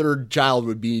life, your third child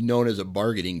would be known as a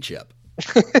bargaining chip.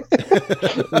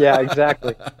 Yeah,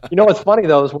 exactly. You know what's funny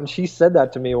though is when she said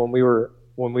that to me when we were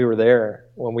there,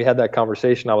 when we had that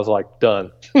conversation, I was like,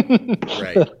 done.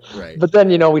 Right. But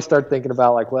then, we start thinking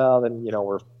about like, well, then,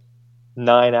 we're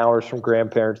 9 hours from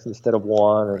grandparents instead of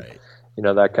 1, and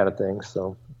right. That kind of thing.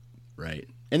 So, right.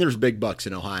 And there's big bucks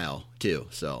in Ohio too.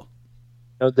 So,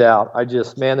 no doubt.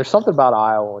 There's something about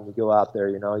Iowa when you go out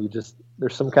there.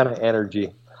 There's some kind of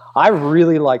energy. I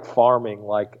really like farming.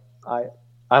 Like I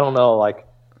don't know, like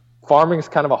farming is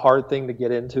kind of a hard thing to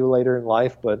get into later in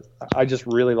life, but I just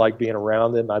really like being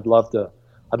around it, and I'd love to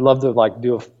like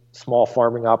do a small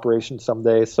farming operation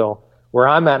someday. So where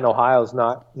I'm at in Ohio is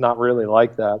not really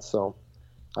like that. So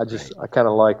I kind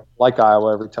of like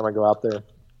Iowa every time I go out there.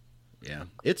 Yeah,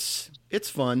 it's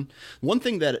fun. One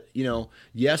thing that,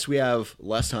 yes, we have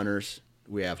less hunters,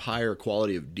 we have higher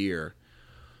quality of deer,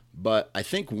 but I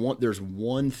think there's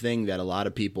one thing that a lot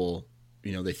of people,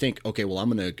 they think, okay, well, I'm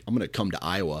gonna come to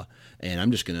Iowa and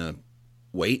I'm just gonna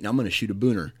wait and I'm gonna shoot a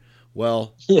booner.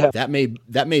 Well, yeah. that may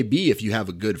be if you have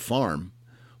a good farm,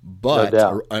 but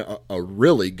a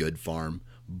really good farm.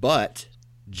 But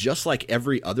just like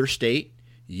every other state,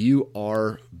 you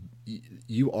are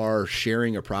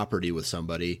sharing a property with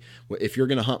somebody. If you're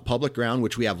going to hunt public ground,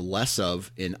 which we have less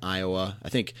of in Iowa, I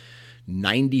think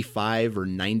 95 or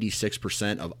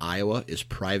 96% of Iowa is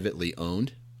privately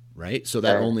owned, right? So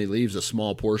that only leaves a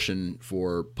small portion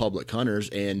for public hunters,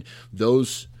 and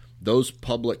those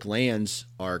public lands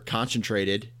are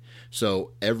concentrated.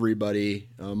 So everybody,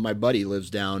 my buddy lives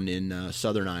down in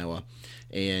southern Iowa,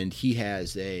 and he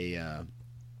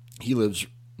lives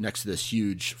next to this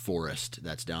huge forest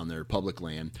that's down there, public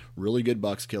land. Really good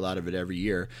bucks kill out of it every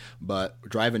year. But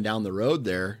driving down the road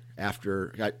there,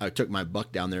 after I took my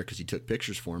buck down there because he took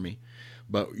pictures for me.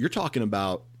 But you're talking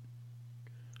about,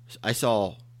 I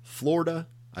saw Florida,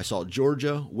 I saw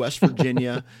Georgia, West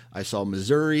Virginia, I saw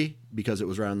Missouri because it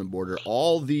was right on the border.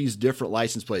 All these different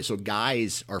license plates. So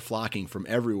guys are flocking from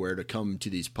everywhere to come to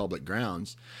these public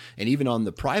grounds. And even on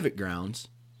the private grounds,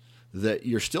 that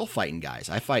you're still fighting guys.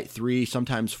 I fight 3,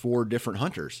 sometimes 4 different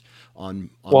hunters on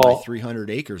my 300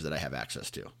 acres that I have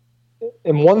access to.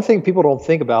 And one thing people don't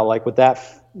think about, like with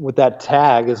that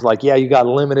tag, is like, yeah, you got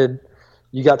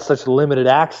such limited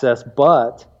access,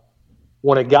 but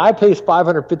when a guy pays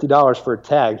 $550 for a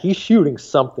tag, he's shooting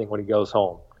something when he goes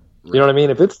home. Right. You know what I mean?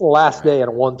 If it's the last day and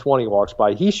a 120 walks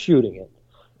by, he's shooting it.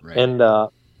 Right. And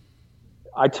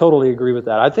I totally agree with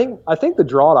that. I think the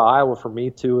draw to Iowa for me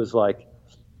too is like,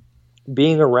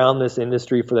 being around this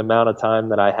industry for the amount of time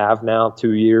that I have now,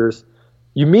 2 years,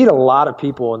 you meet a lot of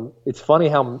people, and it's funny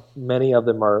how many of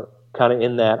them are kind of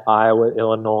in that Iowa,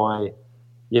 Illinois,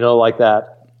 like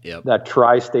that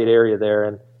tri-state area there.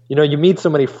 And, you meet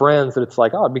so many friends that it's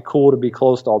like, oh, it'd be cool to be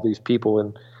close to all these people.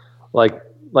 And like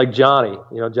Johnny,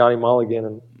 Johnny Mulligan,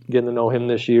 and getting to know him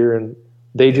this year, and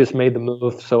they just made the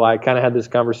move. So I kind of had this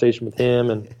conversation with him,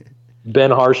 and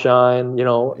Ben Harshine,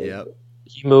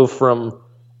 he moved from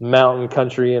mountain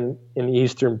country in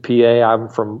eastern PA. I'm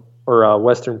from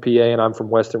western PA, and I'm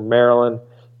from western Maryland.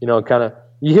 Kind of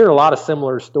you hear a lot of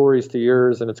similar stories to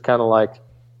yours, and it's kind of like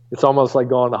it's almost like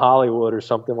going to Hollywood or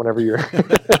something whenever you're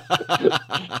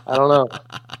I don't know.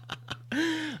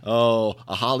 Oh,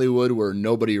 a Hollywood where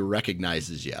nobody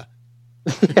recognizes you.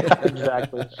 Yeah,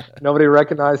 exactly. Nobody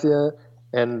recognizes you,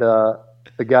 and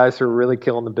the guys who are really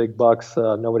killing the big bucks,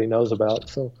 nobody knows about.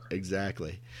 So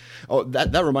exactly. Oh,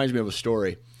 that reminds me of a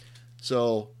story.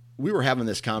 So we were having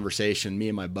this conversation, me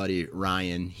and my buddy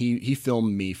Ryan. He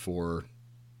filmed me for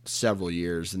several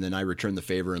years, and then I returned the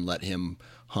favor and let him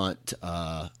hunt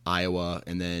Iowa.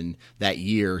 And then that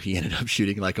year, he ended up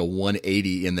shooting like a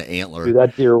 180 in the antler. Dude,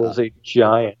 that deer was a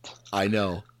giant. I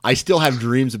know. I still have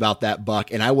dreams about that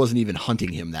buck, and I wasn't even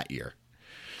hunting him that year.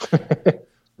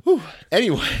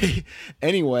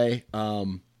 Anyway,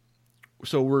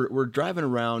 so we're driving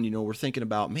around, we're thinking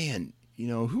about, man,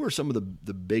 who are some of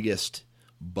the biggest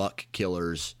buck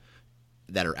killers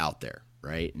that are out there,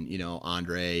 right? And,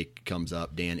 Andre comes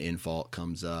up, Dan Infalt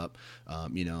comes up,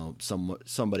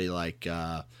 somebody like,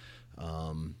 I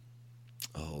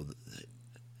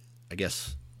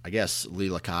guess Lee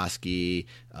Lakoski,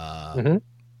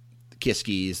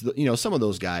 Kiskis, some of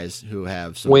those guys who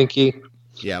have some Winky.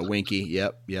 Yeah, Winky.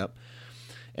 Yep.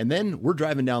 And then we're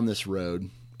driving down this road,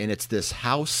 and it's this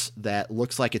house that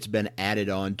looks like it's been added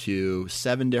on to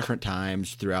 7 different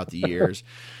times throughout the years.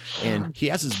 And he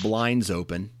has his blinds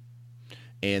open,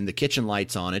 and the kitchen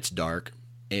light's on. It's dark,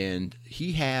 and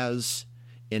he has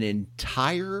an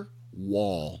entire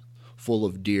wall full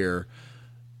of deer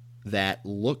that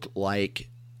looked like,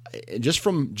 just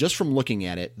from looking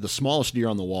at it, the smallest deer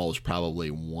on the wall was probably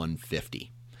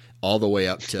 150, all the way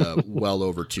up to well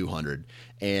over 200.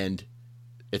 And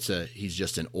he's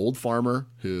just an old farmer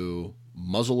who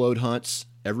muzzleload hunts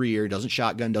every year. He doesn't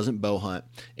shotgun, doesn't bow hunt.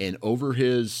 And over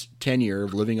his tenure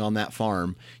of living on that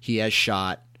farm, he has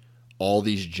shot all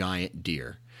these giant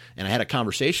deer. And I had a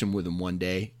conversation with him one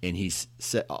day, and he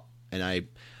said, and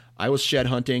I was shed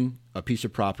hunting a piece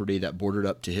of property that bordered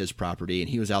up to his property, and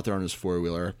he was out there on his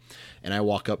four-wheeler, and I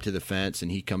walk up to the fence, and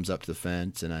he comes up to the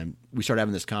fence, and we start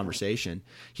having this conversation.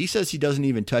 He says he doesn't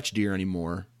even touch deer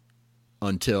anymore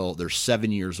until they're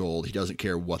 7 years old. He doesn't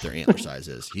care what their antler size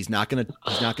is. He's not gonna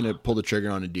pull the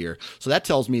trigger on a deer. So that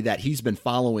tells me that he's been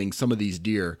following some of these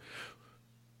deer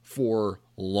for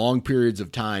long periods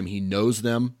of time. He knows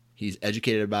them. He's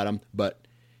educated about them, but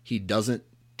he doesn't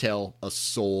tell a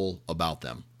soul about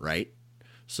them, right?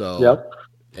 So,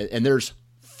 yep. And there's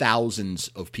thousands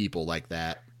of people like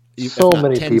that. So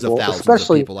many tens people, of thousands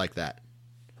of people like that.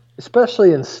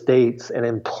 Especially in states and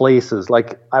in places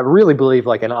like, I really believe,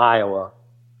 like in Iowa,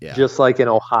 just like in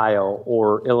Ohio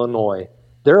or Illinois,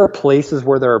 there are places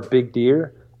where there are big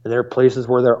deer and there are places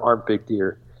where there aren't big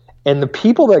deer. And the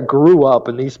people that grew up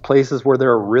in these places where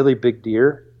there are really big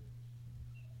deer,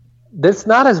 that's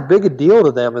not as big a deal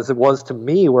to them as it was to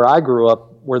me where I grew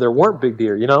up where there weren't big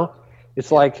deer, you know?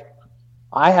 It's like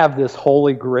I have this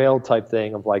holy grail type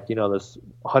thing of like, you know, this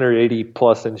 180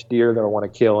 plus inch deer that I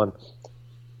want to kill. And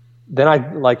then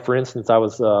I, like, for instance, I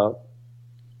was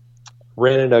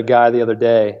ran into a guy the other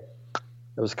day.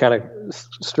 I was kind of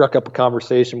struck up a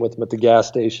conversation with him at the gas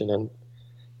station, and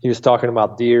he was talking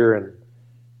about deer,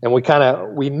 and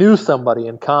we knew somebody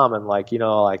in common, like, you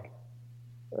know, like,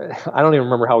 I don't even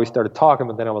remember how we started talking,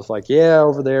 but then I was like, yeah,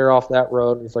 over there off that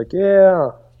road. And he's like,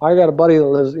 yeah, I got a buddy that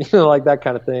lives, you know, like that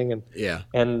kind of thing.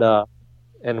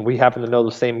 And we happen to know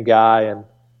the same guy.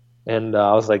 And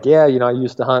I was like, yeah, you know, I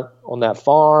used to hunt on that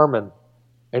farm.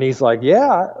 And he's like,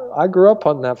 yeah, I grew up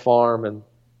hunting that farm. And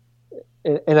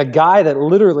a guy that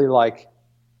literally like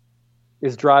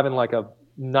is driving like a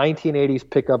 1980s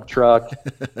pickup truck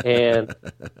and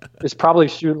is probably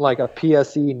shooting like a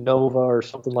PSE Nova or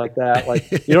something like that. Like,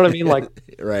 you know what I mean? Like,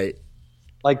 right.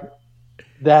 Like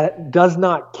that does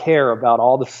not care about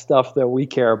all the stuff that we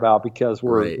care about because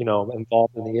we're, you know,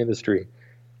 involved in the industry.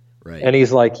 Right. And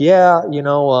he's like, yeah, you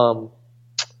know,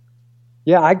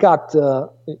 I got,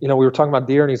 you know, we were talking about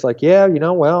deer, and he's like, yeah, you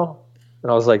know, well,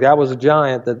 and I was like, that was a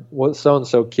giant that what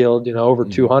so-and-so killed, you know, over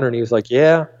 200. And he was like,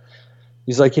 yeah.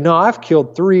 He's like, you know, I've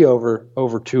killed 3 over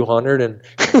 200, and,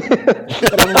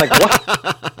 and I'm like,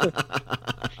 what?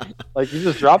 Like, you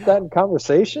just dropped that in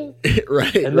conversation,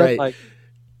 right? And then, right. Like,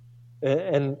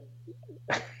 and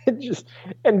it just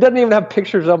and doesn't even have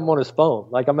pictures of him on his phone.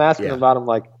 Like, I'm asking about him,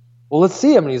 like, well, let's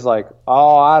see him, and he's like,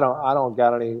 oh, I don't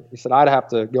got any. He said, I'd have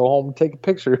to go home and take a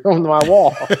picture on my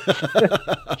wall.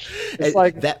 It's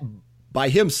like that. By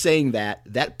him saying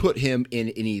that put him in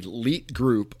an elite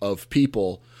group of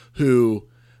people who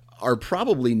are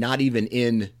probably not even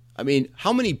in. I mean,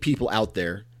 how many people out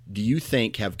there do you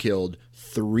think have killed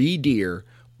 3 deer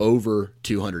over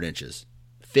 200 inches?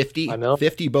 50? I know.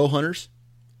 50 bow hunters?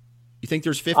 You think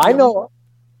there's 50? I know.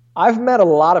 I've met a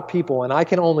lot of people, and I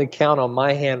can only count on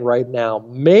my hand right now,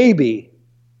 maybe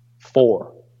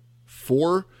 4.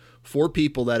 4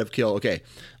 people that have killed. Okay.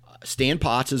 Stan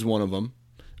Potts is one of them.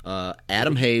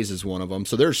 Adam Hayes is one of them.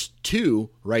 So there's 2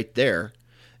 right there.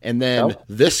 And then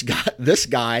this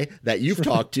guy that you've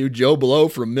talked to, Joe Blow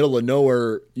from middle of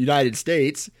nowhere, United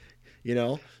States, you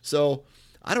know. So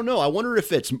I don't know. I wonder if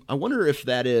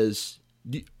that is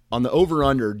on the over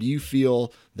under. Do you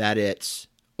feel that it's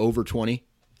over 20?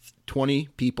 20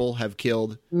 people have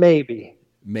killed? Maybe.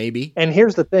 And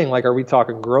here's the thing, like, are we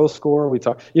talking gross score? You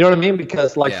know what I mean?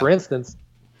 Because, like, for instance,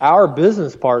 our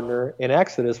business partner in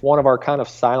Exodus, one of our kind of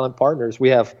silent partners, we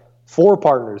have 4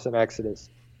 partners in Exodus.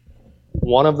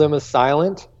 One of them is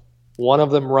silent. One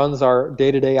of them runs our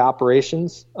day-to-day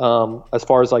operations as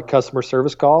far as like customer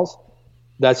service calls.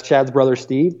 That's Chad's brother,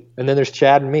 Steve. And then there's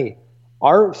Chad and me.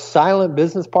 Our silent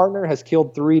business partner has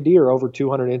killed 3 deer over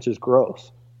 200 inches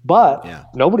gross. But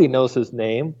nobody knows his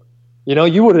name. You know,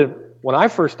 you would have, when I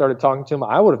first started talking to him,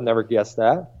 I would have never guessed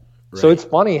that. Right. So it's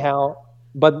funny how,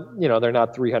 but, you know, they're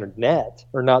not 300 net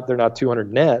or they're not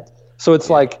 200 net. So it's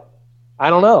like,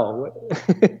 I don't know.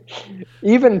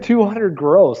 Even 200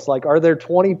 gross. Like, are there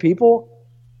 20 people?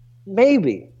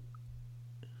 Maybe.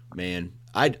 Man,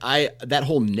 I that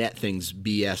whole net thing's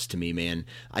BS to me, man.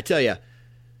 I tell you,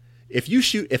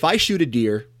 if I shoot a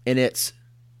deer and it's,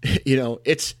 you know,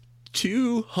 it's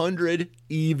 200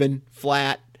 even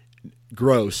flat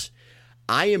gross,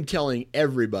 I am telling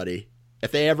everybody,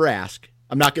 if they ever ask,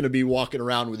 I'm not going to be walking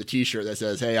around with a t-shirt that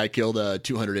says, hey, I killed a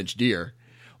 200-inch deer.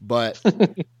 But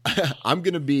I'm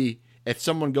going to be, if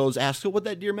someone goes, ask, so what'd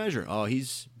that deer measure? Oh,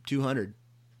 he's 200.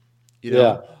 You know,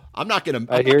 Yeah. I'm not going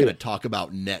to talk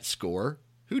about net score.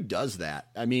 Who does that?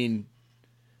 I mean,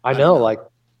 I know. Like,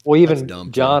 well, even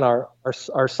John, our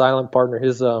silent partner,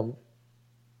 his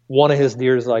one of his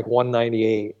deer is like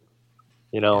 198.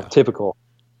 You know, typical.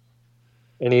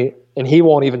 And he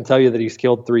won't even tell you that he's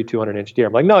killed 3 200-inch deer.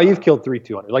 I'm like, no, you've killed 3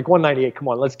 200. Like 198. Come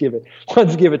on, let's give it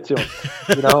to him.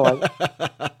 You know, like,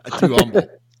 too humble.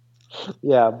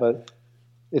 Yeah, but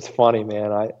it's funny,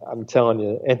 man. I'm telling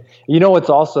you. And you know what's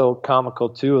also comical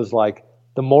too is like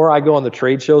the more I go on the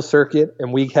trade show circuit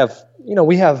and we have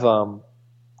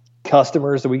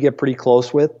customers that we get pretty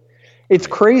close with. It's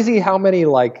crazy how many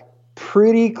like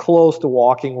pretty close to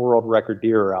walking world record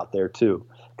deer are out there too.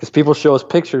 Because people show us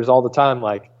pictures all the time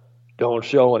like, don't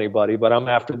show anybody, but I'm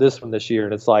after this one this year.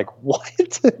 And it's like,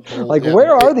 what? Like, yeah,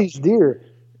 where are these deer?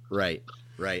 Right.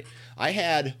 I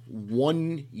had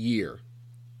 1 year,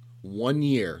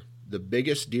 the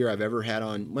biggest deer I've ever had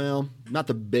on, well, not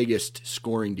the biggest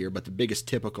scoring deer, but the biggest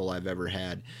typical I've ever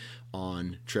had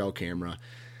on trail camera.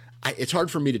 It's hard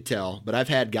for me to tell, but I've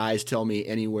had guys tell me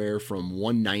anywhere from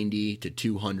 190 to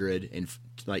 200. And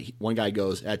like one guy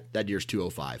goes, that deer's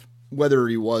 205. Whether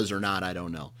he was or not, I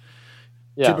don't know.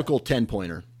 Yeah. Typical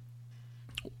 10-pointer.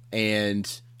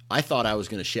 And I thought I was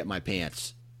going to shit my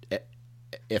pants.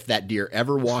 If that deer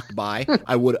ever walked by,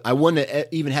 I wouldn't have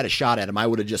even had a shot at him. I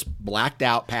would have just blacked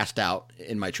out, passed out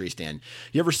in my tree stand.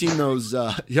 You ever seen those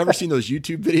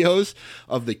YouTube videos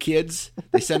of the kids?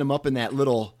 They send them up in that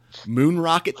little moon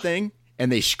rocket thing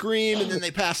and they scream and then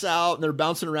they pass out and they're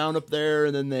bouncing around up there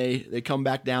and then they come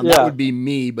back down. Yeah. That would be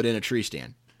me, but in a tree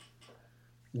stand.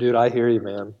 Dude, I hear you,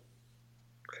 man.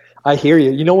 I hear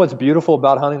you. You know what's beautiful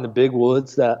about hunting the big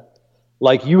woods? That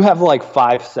like you have like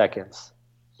 5 seconds.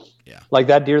 Yeah. Like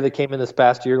that deer that came in this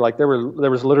past year, like there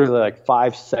was literally like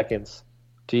 5 seconds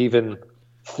to even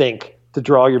think to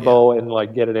draw your bow and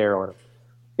like get an arrow in it.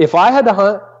 If I had to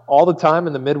hunt all the time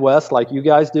in the Midwest like you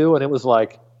guys do, and it was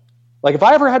like if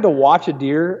I ever had to watch a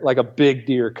deer, like a big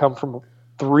deer come from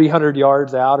 300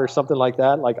 yards out or something like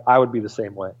that, like I would be the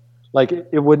same way. Like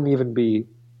it wouldn't even be,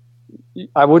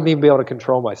 I wouldn't even be able to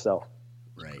control myself.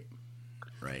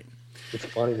 Right. It's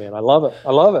funny, man. I love it.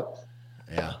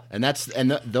 Yeah, and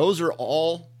those are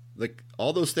all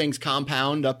those things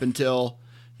compound up until,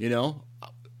 you know,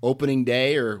 opening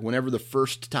day or whenever the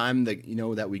first time that, you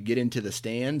know, that we get into the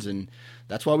stands, and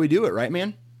that's why we do it, right,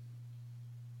 man?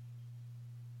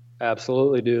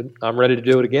 Absolutely, dude. I'm ready to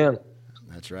do it again.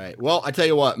 That's right. Well, I tell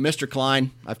you what, Mr.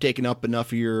 Klein, I've taken up enough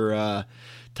of your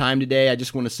time today. I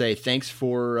just want to say thanks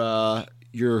for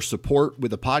your support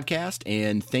with the podcast,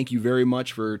 and thank you very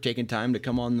much for taking time to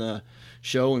come on the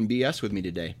show and BS with me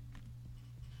today.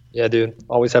 Yeah, dude.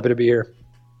 Always happy to be here.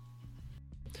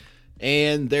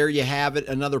 And there you have it.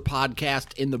 Another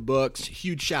podcast in the books.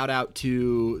 Huge shout out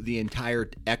to the entire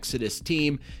Exodus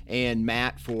team and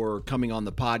Matt for coming on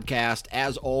the podcast.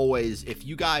 As always, if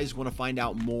you guys want to find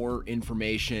out more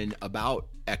information about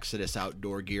Exodus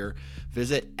Outdoor Gear,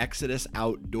 visit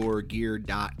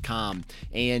ExodusOutdoorGear.com.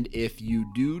 And if you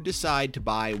do decide to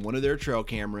buy one of their trail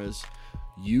cameras,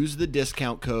 use the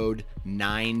discount code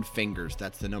 9fingers.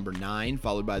 That's the number 9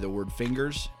 followed by the word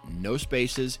fingers, no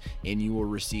spaces, and you will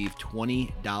receive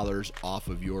 $20 off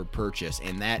of your purchase.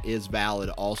 And that is valid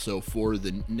also for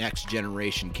the next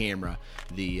generation camera,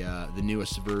 the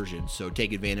newest version. So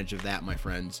take advantage of that, my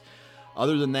friends.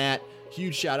 Other than that,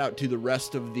 huge shout out to the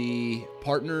rest of the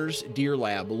partners: Deer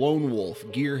Lab, Lone Wolf,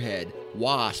 Gearhead,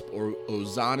 Wasp, or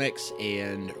Ozonics,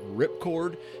 and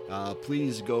Ripcord.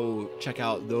 Please go check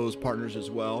out those partners as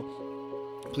well.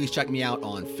 Please check me out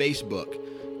on Facebook,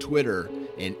 Twitter,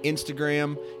 and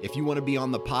Instagram. If you want to be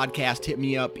on the podcast, hit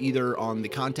me up either on the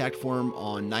contact form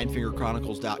on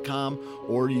ninefingerchronicles.com,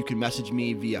 or you can message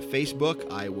me via Facebook.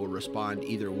 I will respond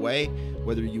either way,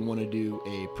 whether you want to do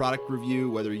a product review,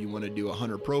 whether you want to do a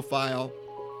hunter profile,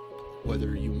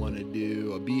 whether you want to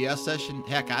do a BS session.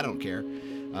 Heck, I don't care.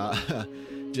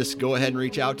 Just go ahead and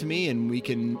reach out to me and we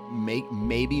can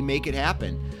maybe make it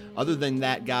happen. Other than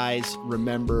that, guys,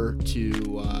 remember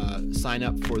to sign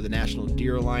up for the National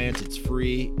Deer Alliance. It's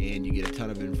free and you get a ton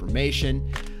of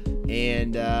information.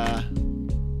 And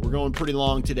we're going pretty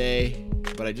long today,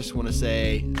 but I just want to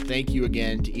say thank you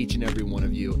again to each and every one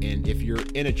of you. And if you're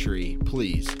in a tree,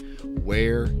 please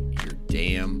wear your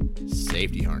damn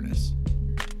safety harness.